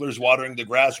sprinklers watering the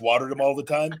grass watered them all the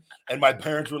time. And my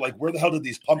parents were like, where the hell did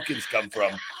these pumpkins come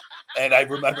from? And I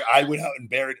remember I went out and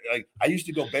buried, like I used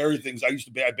to go bury things. I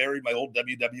buried my old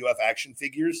WWF action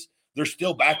figures. They're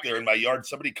still back there in my yard.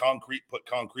 Somebody put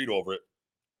concrete over it.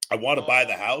 I want to buy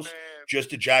the house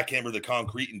just to jackhammer the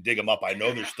concrete and dig them up. I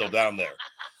know they're still down there.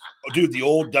 Oh, dude, the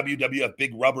old WWF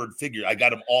big rubbered figure. I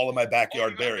got them all in my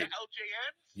backyard buried.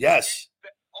 Yes.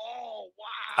 Oh, wow.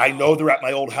 I know they're at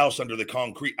my old house under the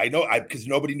concrete. I know because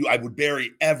nobody knew I would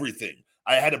bury everything.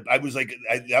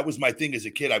 that was my thing as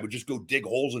a kid. I would just go dig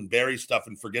holes and bury stuff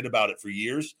and forget about it for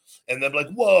years. And then like,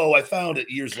 whoa, I found it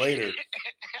years later.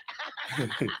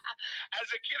 As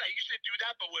a kid, I used to do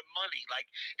that, but with money. Like,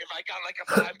 if I got like a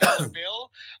 $5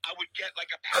 bill, I would get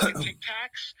like a pack of Tic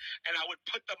Tacs, and I would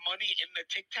put the money in the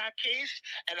Tic Tac case,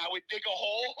 and I would dig a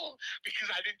hole because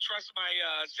I didn't trust my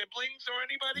siblings or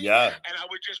anybody. Yeah. And I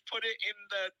would just put it in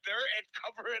the dirt and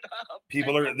cover it up.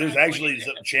 There's actually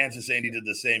some chances Sandy did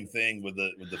the same thing with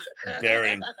the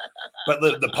burying. But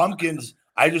the pumpkins,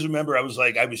 I just remember I was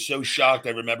so shocked.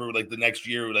 I remember like the next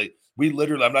year, like we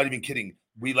literally, I'm not even kidding.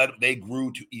 They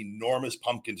grew to enormous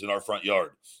pumpkins in our front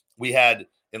yard. We had,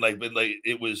 and like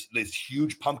it was this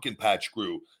huge pumpkin patch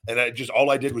grew. And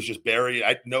all I did was just bury.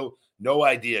 I no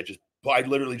idea. I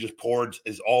literally just poured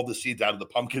all the seeds out of the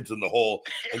pumpkins in the hole.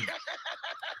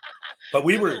 But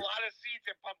we were a lot of seeds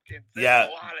in pumpkins. Yeah,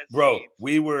 bro,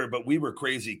 we were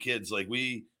crazy kids. Like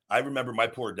I remember my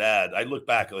poor dad. I look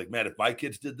back like, man, if my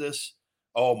kids did this,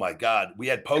 oh my God, we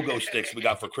had pogo sticks we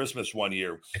got for Christmas one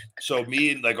year. So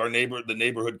me and like the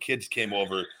neighborhood kids came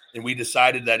over, and we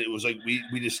decided that it was like,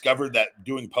 we discovered that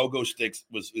doing pogo sticks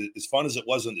was as fun as it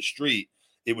was in the street.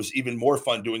 It was even more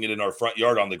fun doing it in our front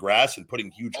yard on the grass and putting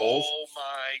huge holes. Oh my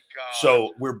God.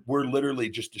 So we're literally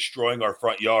just destroying our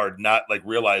front yard, not like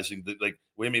realizing that, like,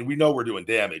 I mean, we know we're doing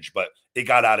damage, but it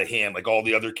got out of hand. Like all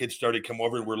the other kids started to come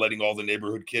over, and we're letting all the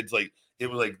neighborhood kids, like, it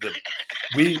was like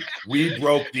we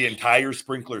broke the entire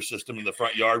sprinkler system in the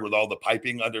front yard with all the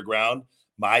piping underground.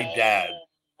 My dad,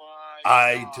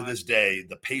 to this day,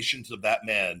 the patience of that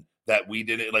man, that we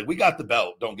didn't, like, we got the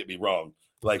belt, don't get me wrong.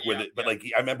 Like with it, but like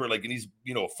I remember, like, and he's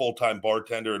a full-time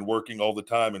bartender and working all the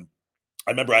time, and I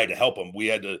remember I had to help him.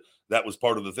 That was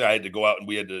part of the thing. I had to go out and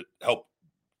we had to help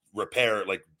repair,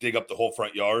 like dig up the whole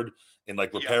front yard and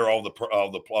like repair all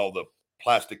the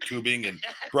plastic tubing, and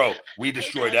bro, we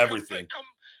destroyed everything.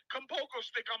 Come pogo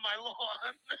stick on my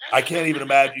lawn. I can't even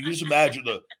imagine. You just imagine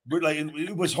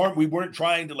it was hard. We weren't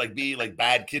trying to like be like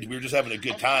bad kids. We were just having a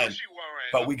good time.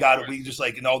 But we got it. We just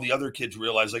like, and all the other kids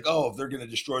realized like, oh, if they're going to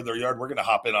destroy their yard, we're going to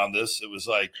hop in on this. It was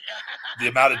like the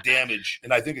amount of damage.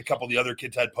 And I think a couple of the other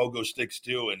kids had pogo sticks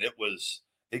too. And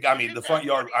the front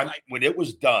yard, when it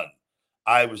was done,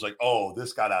 I was like, oh,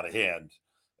 this got out of hand.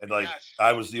 And like, yes,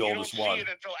 I was the oldest one. You don't see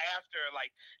it until after.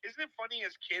 Like, isn't it funny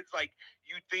as kids, like,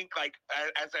 you think like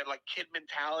as a like kid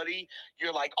mentality,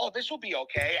 you're like, oh, this will be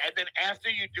okay. And then after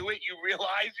you do it, you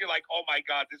realize you're like, oh my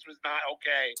God, this was not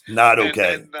okay. Not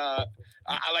okay. And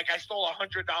I stole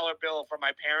 $100 bill from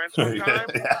my parents one time.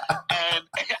 And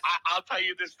I'll tell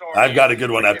you this story. I've got a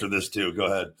good one after this too. Go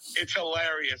ahead. It's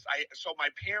hilarious. So my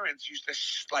parents used to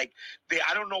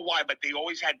I don't know why, but they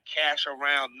always had cash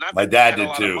around. Not my dad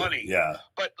did too. Money, yeah.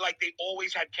 But like they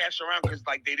always had cash around because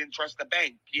like they didn't trust the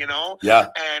bank, Yeah.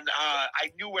 And I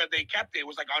knew where they kept it. It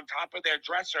was like on top of their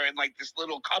dresser in like this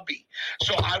little cubby.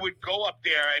 So I would go up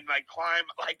there and like climb,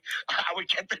 like I would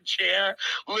get the chair.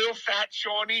 Little fat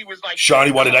Shawnee was like, Shawnee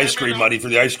wanted ice cream money for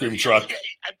the ice cream truck.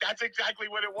 That's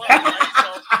exactly what it was. Right? So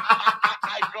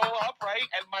I go up, right,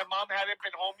 and my mom hadn't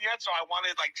been home yet, so I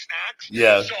wanted like snacks.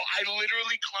 Yeah. So I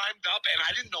literally climbed up, and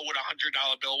I didn't know what $100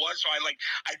 bill was. So I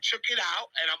took it out,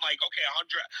 and I'm like, okay,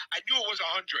 100. I knew it was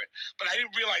 100, but I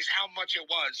didn't realize how much it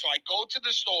was. So I go to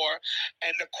the store.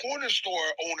 And the corner store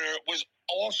owner was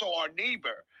also our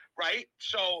neighbor, right?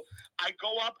 So I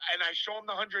go up and I show him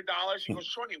the $100. He goes,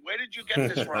 Shawnee, where did you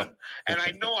get this from? And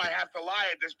I know I have to lie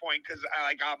at this point because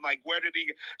I'm like, where did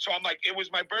he? So I'm like, it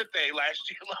was my birthday last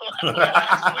year.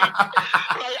 Last week.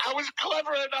 I was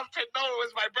clever enough to know it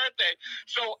was my birthday.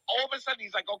 So all of a sudden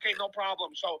he's like, okay, no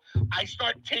problem. So I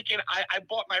start taking. I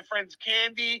bought my friends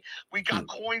candy. We got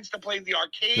coins to play the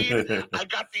arcade.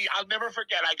 I'll never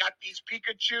forget. I got these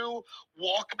Pikachu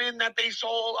Walkman that they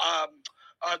sold.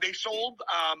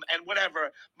 And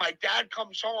whatever. My dad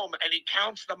comes home and he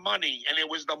counts the money, and it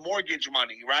was the mortgage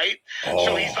money, right? Oh.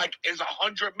 So he's like, is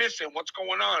 100 missing? What's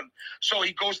going on? So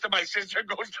he goes to my sister,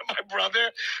 goes to my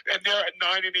brother, and they're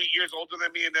 9 and 8 years older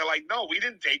than me, and they're like, no, we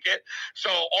didn't take it. So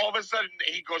all of a sudden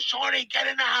he goes, Shawnee, get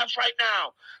in the house right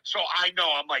now. So I know,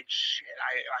 I'm like, shit,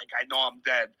 I know I'm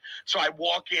dead. So I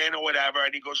walk in or whatever,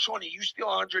 and he goes, Shawnee, you steal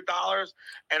 $100?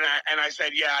 And I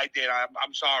said, yeah, I did.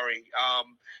 I'm sorry.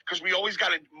 Because we always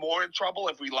got more in trouble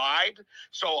if we lied.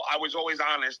 So I was always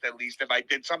honest, at least. If I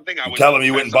did something, I would tell him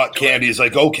you went and bought candy. He's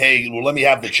like, okay, well, let me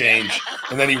have the change.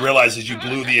 And then he realizes you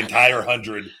blew the entire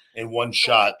 100 in one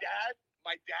shot.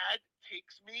 My dad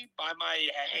takes me by my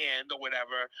hand or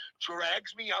whatever,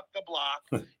 drags me up the block,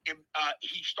 and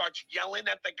he starts yelling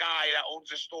at the guy that owns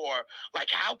the store, like,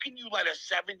 how can you let a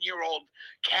 7-year-old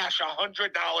cash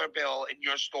 $100 bill in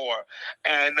your store?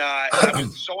 And I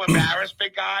was so embarrassed,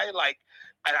 big guy, like,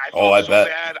 and I felt so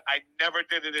bad. I never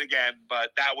did it again, but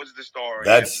that was the story.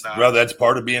 Brother, that's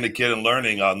part of being a kid and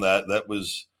learning on that. That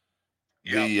was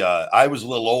I was a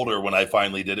little older when I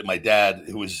finally did it. My dad,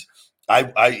 who was,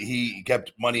 he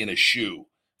kept money in a shoe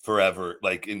forever.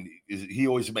 Like, and he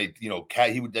always made, he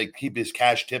would like keep his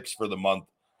cash tips for the month,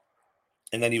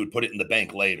 and then he would put it in the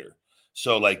bank later.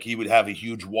 So like he would have a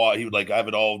huge wad. He would like have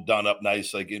it all done up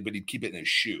nice, like, but he'd keep it in his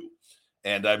shoe.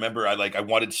 And I remember I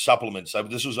wanted supplements.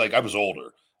 This was like, I was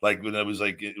older. Like when I was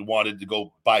like, wanted to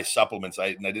go buy supplements,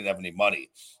 and I didn't have any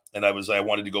money. And I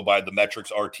wanted to go buy the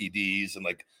Metrics RTDs and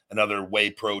like another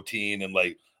whey protein. And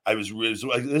like, this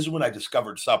is when I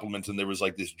discovered supplements. And there was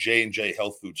like this J&J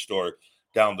health food store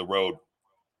down the road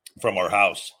from our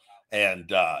house.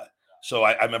 And so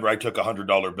I remember I took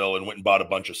 $100 bill and went and bought a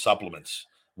bunch of supplements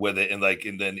with it. And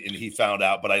then he found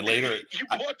out, but I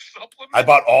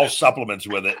bought all supplements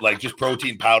with it, like just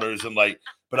protein powders and like,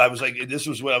 but I was like, this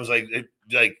was when I was like,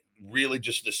 really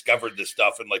just discovered this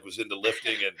stuff and like was into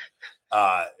lifting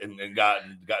and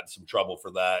gotten some trouble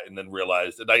for that. And then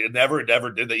realized that I never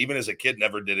did that. Even as a kid,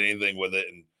 never did anything with it.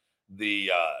 And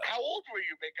how old were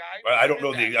you, big guy? I don't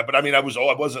know but I mean, I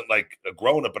wasn't like a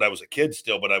grown up, but I was a kid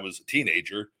still, but I was a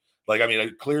teenager. Like, I mean,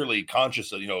 I clearly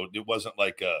conscious of, it wasn't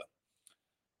like I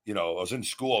was in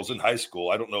school, I was in high school.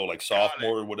 I don't know, like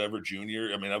sophomore or whatever,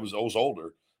 junior. I mean, I was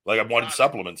older. Like I wanted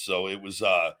supplements. So it was,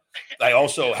 I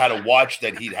also had a watch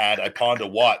that he'd had. I pawned a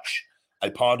watch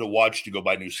to go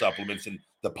buy new supplements, and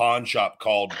the pawn shop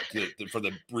called for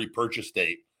the repurchase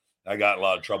date. I got a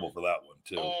lot of trouble for that one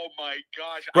too. Oh my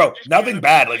gosh. Bro, nothing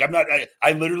bad. Like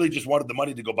I literally just wanted the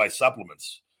money to go buy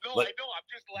supplements. No, I know. I'm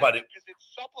just laughing because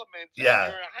it's supplements.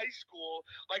 Yeah. You're in high school.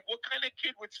 Like, what kind of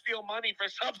kid would steal money for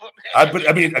supplements?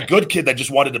 I mean, a good kid that just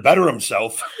wanted to better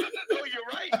himself. No, you're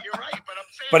right. But I'm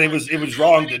saying. But it was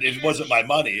wrong that it wasn't my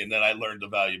money, and then I learned a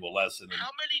valuable lesson.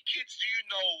 How many kids do you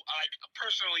know, like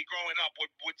personally growing up,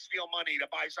 would steal money to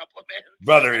buy supplements?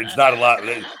 Brother, it's not a lot.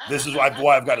 This is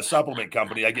why I've got a supplement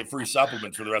company. I get free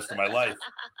supplements for the rest of my life.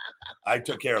 I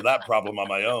took care of that problem on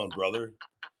my own, brother.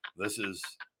 This is.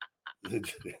 I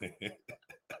just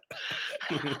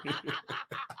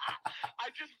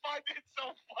find it so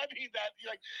funny that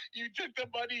you took the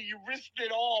money, you risked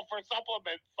it all for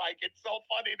supplements. Like, it's so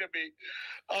funny to me.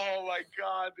 Oh my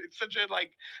God, it's such a I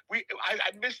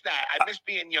miss that. I miss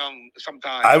being young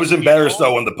sometimes. I was embarrassed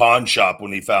though in the pawn shop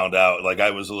when he found out. Like I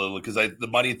was a little because the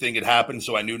money thing had happened,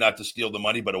 so I knew not to steal the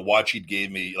money. But a watch he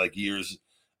gave me like years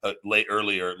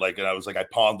earlier, like, and I was like, I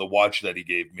pawned the watch that he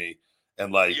gave me.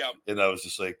 And and I was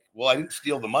just like, well, I didn't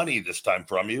steal the money this time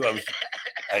from you.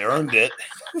 I earned it.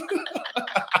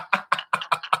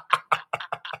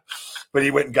 But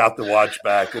he went and got the watch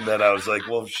back. And then I was like,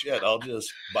 well, shit, I'll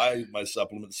just buy my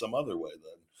supplements some other way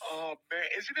then. Oh man,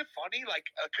 isn't it funny? Like,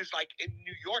 because like in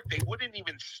New York, they wouldn't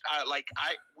even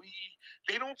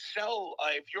they don't sell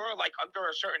if you're like under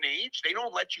a certain age, they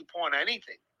don't let you pawn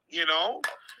anything.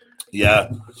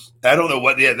 Yeah, I don't know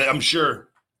what. Yeah, I'm sure.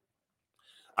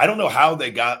 I don't know how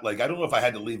they got, I don't know if I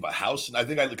had to leave a house. And I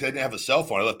think I didn't have a cell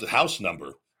phone. I left the house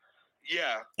number.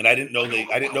 Yeah. And I didn't know Why would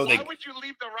you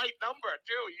leave the right number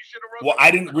too? You should have wrote. Well, I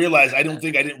didn't realize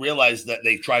that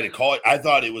they try to call it. I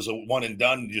thought it was a one and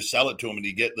done. You just sell it to them and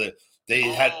you get they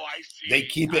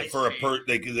keep it for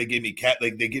they gave me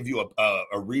they give you a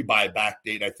rebuy back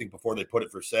date, I think, before they put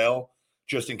it for sale,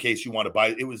 just in case you want to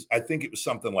buy it. I think it was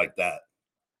something like that.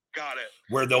 Got it.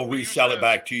 Where they'll resell it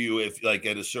back to you if like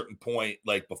at a certain point,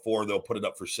 like before they'll put it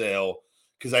up for sale.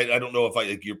 Because I don't know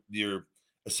if you're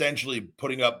essentially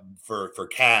putting up for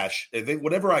cash. I think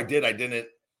whatever I did, I didn't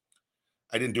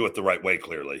do it the right way.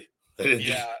 Clearly, I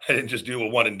didn't just do a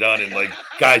one and done and like,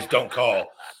 guys, don't call.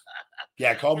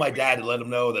 Yeah, call my dad and let him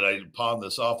know that I pawned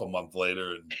this off a month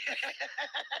later. And hey,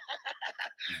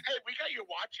 we got your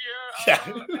watch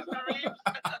here, Mr. Reeves.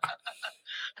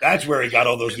 That's where he got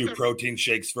all those new protein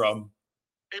shakes from.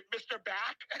 Mr.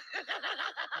 Back.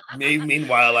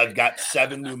 Meanwhile, I've got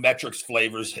 7 new Metrics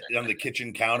flavors on the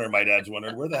kitchen counter. My dad's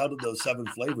wondering, where the hell did those 7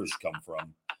 flavors come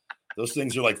from? Those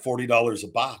things are like $40 a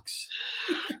box.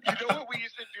 You know what we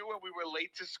used to do when we were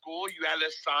late to school? You had to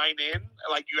sign in,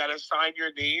 like you had to sign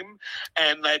your name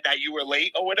and that you were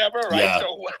late or whatever, right? Yeah.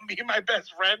 So me and my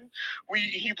best friend,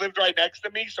 he lived right next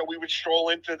to me, so we would stroll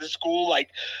into the school like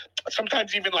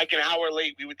sometimes even like an hour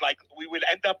late. We would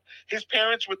end up, his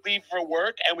parents would leave for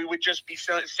work and we would just be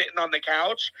sitting on the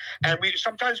couch, and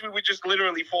sometimes we would just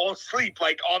literally fall asleep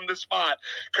like on the spot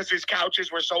because his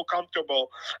couches were so comfortable.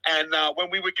 And when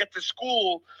we would get to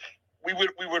school, we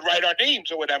would write our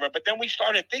names or whatever, but then we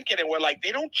started thinking, and we're like,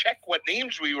 they don't check what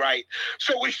names we write.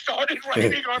 So we started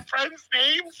writing our friends'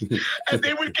 names, and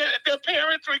their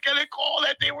parents would get a call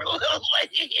that they were a little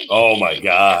late. Oh my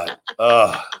God.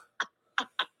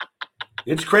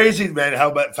 It's crazy, man,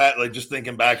 how about like just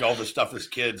thinking back all the stuff as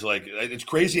kids, like it's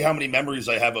crazy how many memories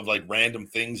I have of like random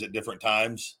things at different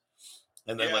times.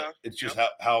 And then like it's just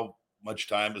how much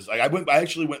time is like I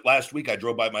actually went last week. I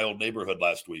drove by my old neighborhood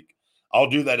last week. I'll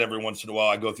do that every once in a while.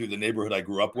 I go through the neighborhood I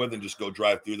grew up with and just go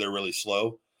drive through there really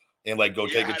slow and like go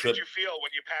take a trip. How did you feel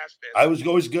when you passed it? I was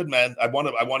always good, man. I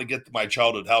want to get my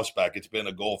childhood house back. It's been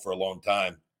a goal for a long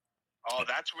time. Oh,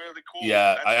 that's really cool.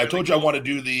 Yeah, I told you I want to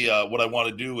do what I want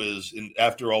to do is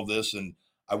after all this, and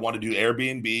I want to do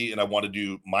Airbnb, and I want to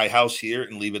do my house here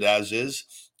and leave it as is.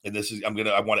 And this is I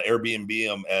want to Airbnb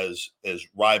them as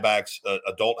Ryback's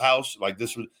adult house, like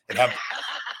this would and have.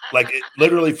 Like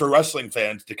literally for wrestling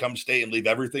fans to come stay and leave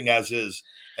everything as is.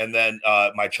 And then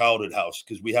my childhood house,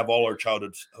 because we have all our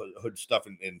childhood stuff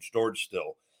in storage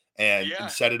still and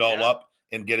set it all up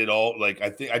and get it all. Like,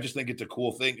 I just think it's a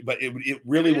cool thing, but it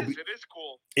really will be, it is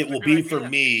cool. It will be for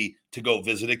me to go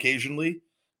visit occasionally,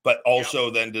 but also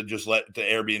then to just let the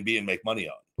Airbnb and make money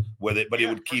on with it. But it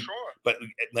would keep, but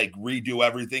like redo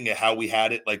everything and how we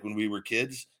had it. Like when we were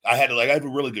kids, I have a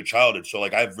really good childhood. So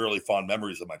like, I have really fond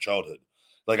memories of my childhood.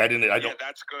 Like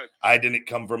that's good. I didn't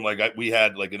come from we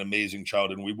had like an amazing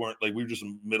childhood. And we were just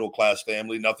a middle class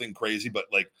family, nothing crazy, but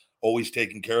like always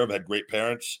taken care of, had great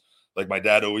parents. Like my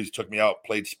dad always took me out,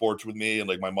 played sports with me. And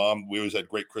like my mom, we always had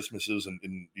great Christmases and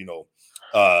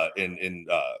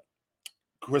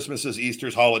Christmases,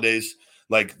 Easter's, holidays,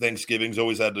 like Thanksgiving's,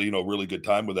 always had really good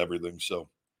time with everything. So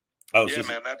I was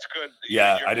man, that's good.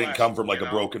 I didn't come from like a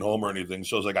broken home or anything.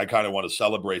 So I was like, I kind of want to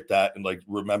celebrate that and like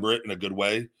remember it in a good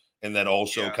way. And then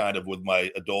also kind of with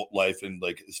my adult life and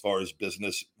like as far as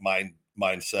business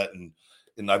mindset and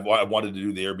I wanted to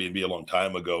do the Airbnb a long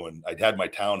time ago, and I'd had my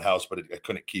townhouse, but I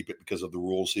couldn't keep it because of the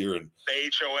rules here and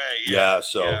the HOA.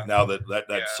 So now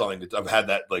that's something that I've had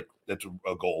that like that's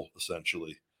a goal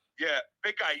essentially. Yeah,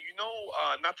 big guy.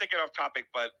 Not to get off topic,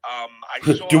 but I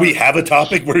saw. Do we have a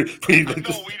topic? No, we don't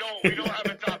have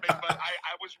a topic. But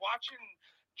I was watching.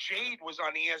 Jade was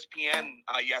on ESPN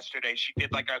yesterday. She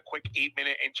did like a quick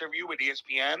 8-minute interview with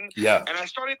ESPN. Yeah. And I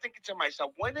started thinking to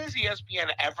myself, when has ESPN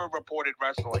ever reported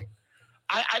wrestling?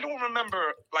 I don't remember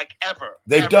like ever.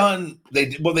 They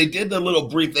did the little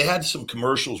brief. They had some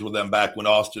commercials with them back when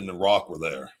Austin and Rock were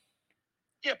there.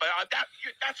 Yeah, but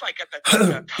that's like at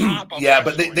the top of yeah,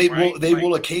 but they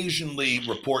will occasionally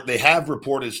report. They have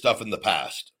reported stuff in the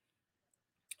past.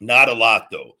 Not a lot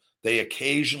though. They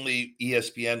occasionally,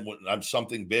 ESPN, on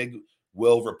something big,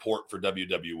 will report for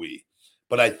WWE.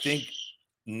 But I think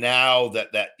now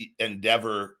that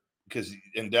Endeavor, because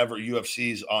Endeavor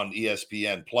UFC's on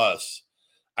ESPN Plus,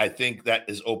 I think that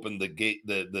has opened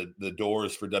the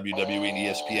doors for WWE and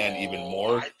ESPN even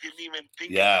more. I didn't even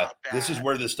think about that. This is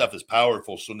where this stuff is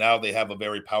powerful. So now they have a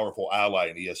very powerful ally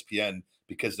in ESPN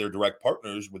because they're direct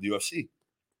partners with UFC.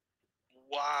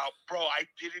 Wow, bro, I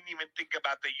didn't even think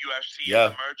about the UFC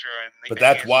and the merger. But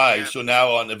that's why. So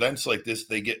now on events like this,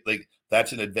 they get like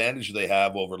that's an advantage they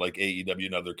have over like AEW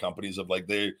and other companies of like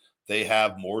they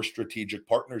have more strategic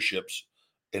partnerships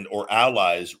or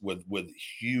allies with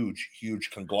huge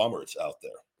conglomerates out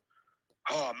there.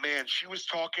 Oh man, she was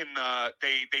talking.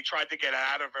 They tried to get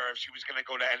out of her if she was going to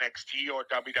go to NXT or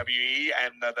WWE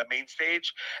and the main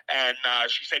stage, and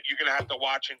she said you're going to have to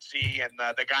watch and see. And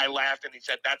the guy laughed and he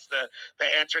said that's the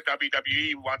answer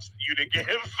WWE wants you to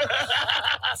give.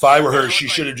 If I were her, she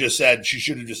should have just said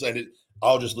it.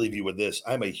 I'll just leave you with this.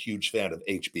 I'm a huge fan of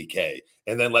HBK,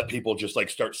 and then let people just like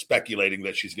start speculating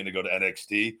that she's going to go to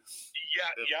NXT.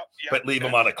 Yeah. But leave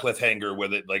them on a cliffhanger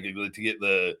with it, like to get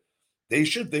the. They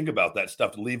should think about that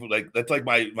stuff to leave. Like that's like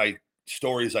my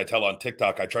stories I tell on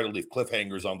TikTok. I try to leave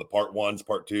cliffhangers on the part 1s,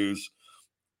 part 2s.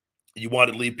 You want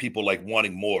to leave people like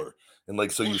wanting more, and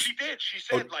like so. She did. She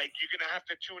said like you're gonna have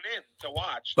to tune in to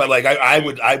watch. But like I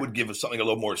would give us something a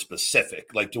little more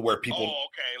specific, like to where people. Oh,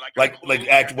 okay. Like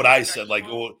act what I said. Like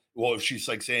well, if she's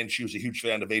like saying she was a huge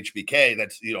fan of HBK,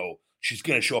 that's she's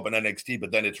going to show up in NXT,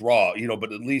 but then it's Raw,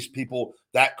 but at least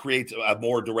that creates a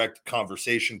more direct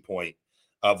conversation point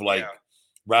of like,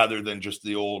 rather than just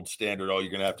the old standard, you're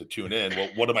going to have to tune in. Well,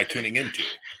 what am I tuning into?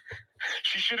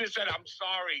 She should have said, "I'm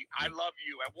sorry, I love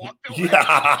you," and walked away.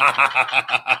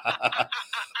 Yeah.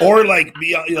 Or like,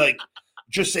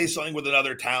 just say something with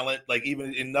another talent, like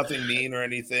even in nothing mean or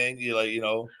anything.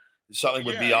 Something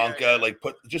with Bianca, like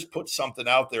put something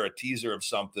out there, a teaser of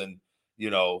something,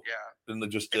 And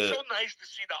just it's so nice to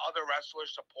see the other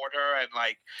wrestlers support her, and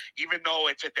like even though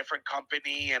it's a different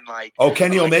company, and like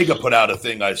Kenny Omega put out a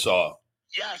thing I saw.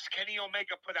 Yes, Kenny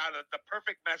Omega put out the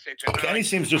perfect message. And Kenny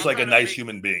seems just like a nice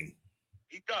human being.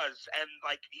 He does, and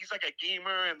like he's like a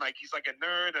gamer, and like he's like a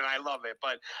nerd, and I love it.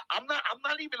 But I'm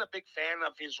not even a big fan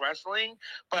of his wrestling,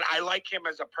 but I like him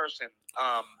as a person.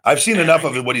 I've seen enough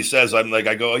of it. What he says, I'm like,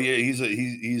 I go, yeah, he's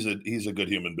a good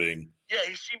human being. Yeah,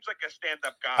 he seems like a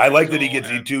stand-up guy. I like that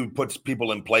he puts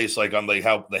people in place, like on like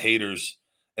how the haters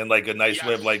and like a nice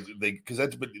way of like because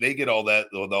they get all that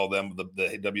with all them the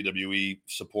WWE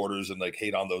supporters and like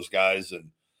hate on those guys and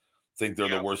think they're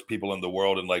the worst people in the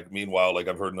world, and like meanwhile, like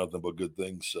I've heard nothing but good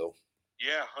things. So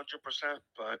 100%.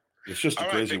 But it's just a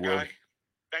crazy world. Guy.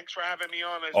 Thanks for having me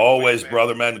on. Always,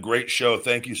 brother, man. Great show.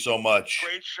 Thank you so much.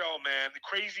 Great show, man.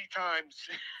 Crazy times.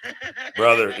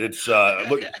 Brother, it's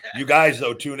look, you guys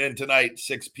though, tune in tonight,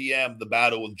 6 p.m. The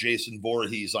battle with Jason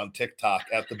Voorhees on TikTok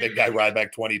at the Big Guy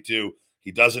Ryback 22.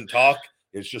 He doesn't talk.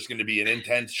 It's just going to be an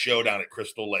intense showdown at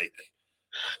Crystal Lake.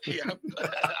 Yeah. All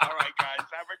right, guys.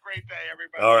 Have a great day,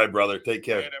 everybody. All right, brother. Take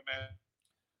care. Later,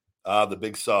 man. The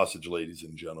big sausage, ladies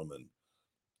and gentlemen.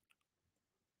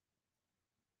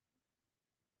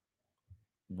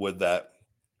 With that,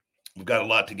 we've got a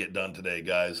lot to get done today,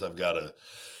 guys. I've got to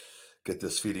get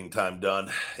this feeding time done,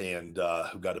 and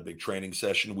we've got a big training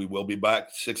session. We will be back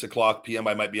 6 o'clock p.m.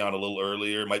 I might be on a little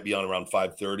earlier. Might be on around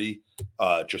 5:30,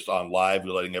 just on live.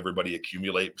 We're letting everybody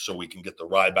accumulate so we can get the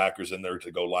Rybackers in there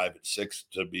to go live at 6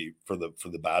 to be for the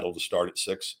battle to start at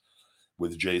 6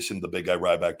 with Jason, the Big Guy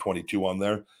Ryback 22 on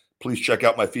there. Please check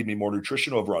out my Feed Me More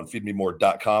Nutrition over on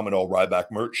feedmemore.com and all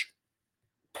Ryback merch.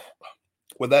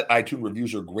 With that, iTunes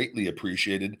reviews are greatly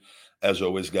appreciated. As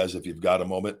always, guys, if you've got a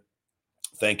moment,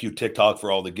 thank you, TikTok,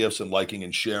 for all the gifts and liking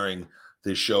and sharing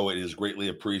this show. It is greatly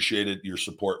appreciated. Your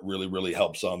support really, really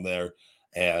helps on there.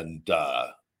 And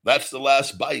that's the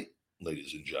last bite,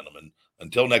 ladies and gentlemen.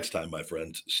 Until next time, my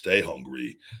friends, stay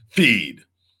hungry. Feed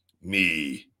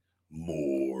me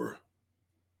more.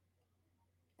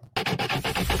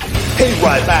 Hey,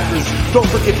 Rybackers, don't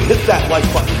forget to hit that like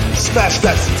button, smash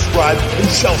that subscribe, and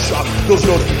shell shock those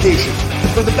notifications.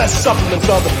 And for the best supplements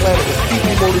on the planet with Feed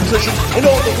Me More Nutrition and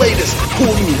all the latest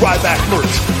cool new Ryback merch,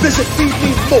 visit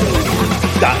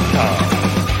feedmemore.com.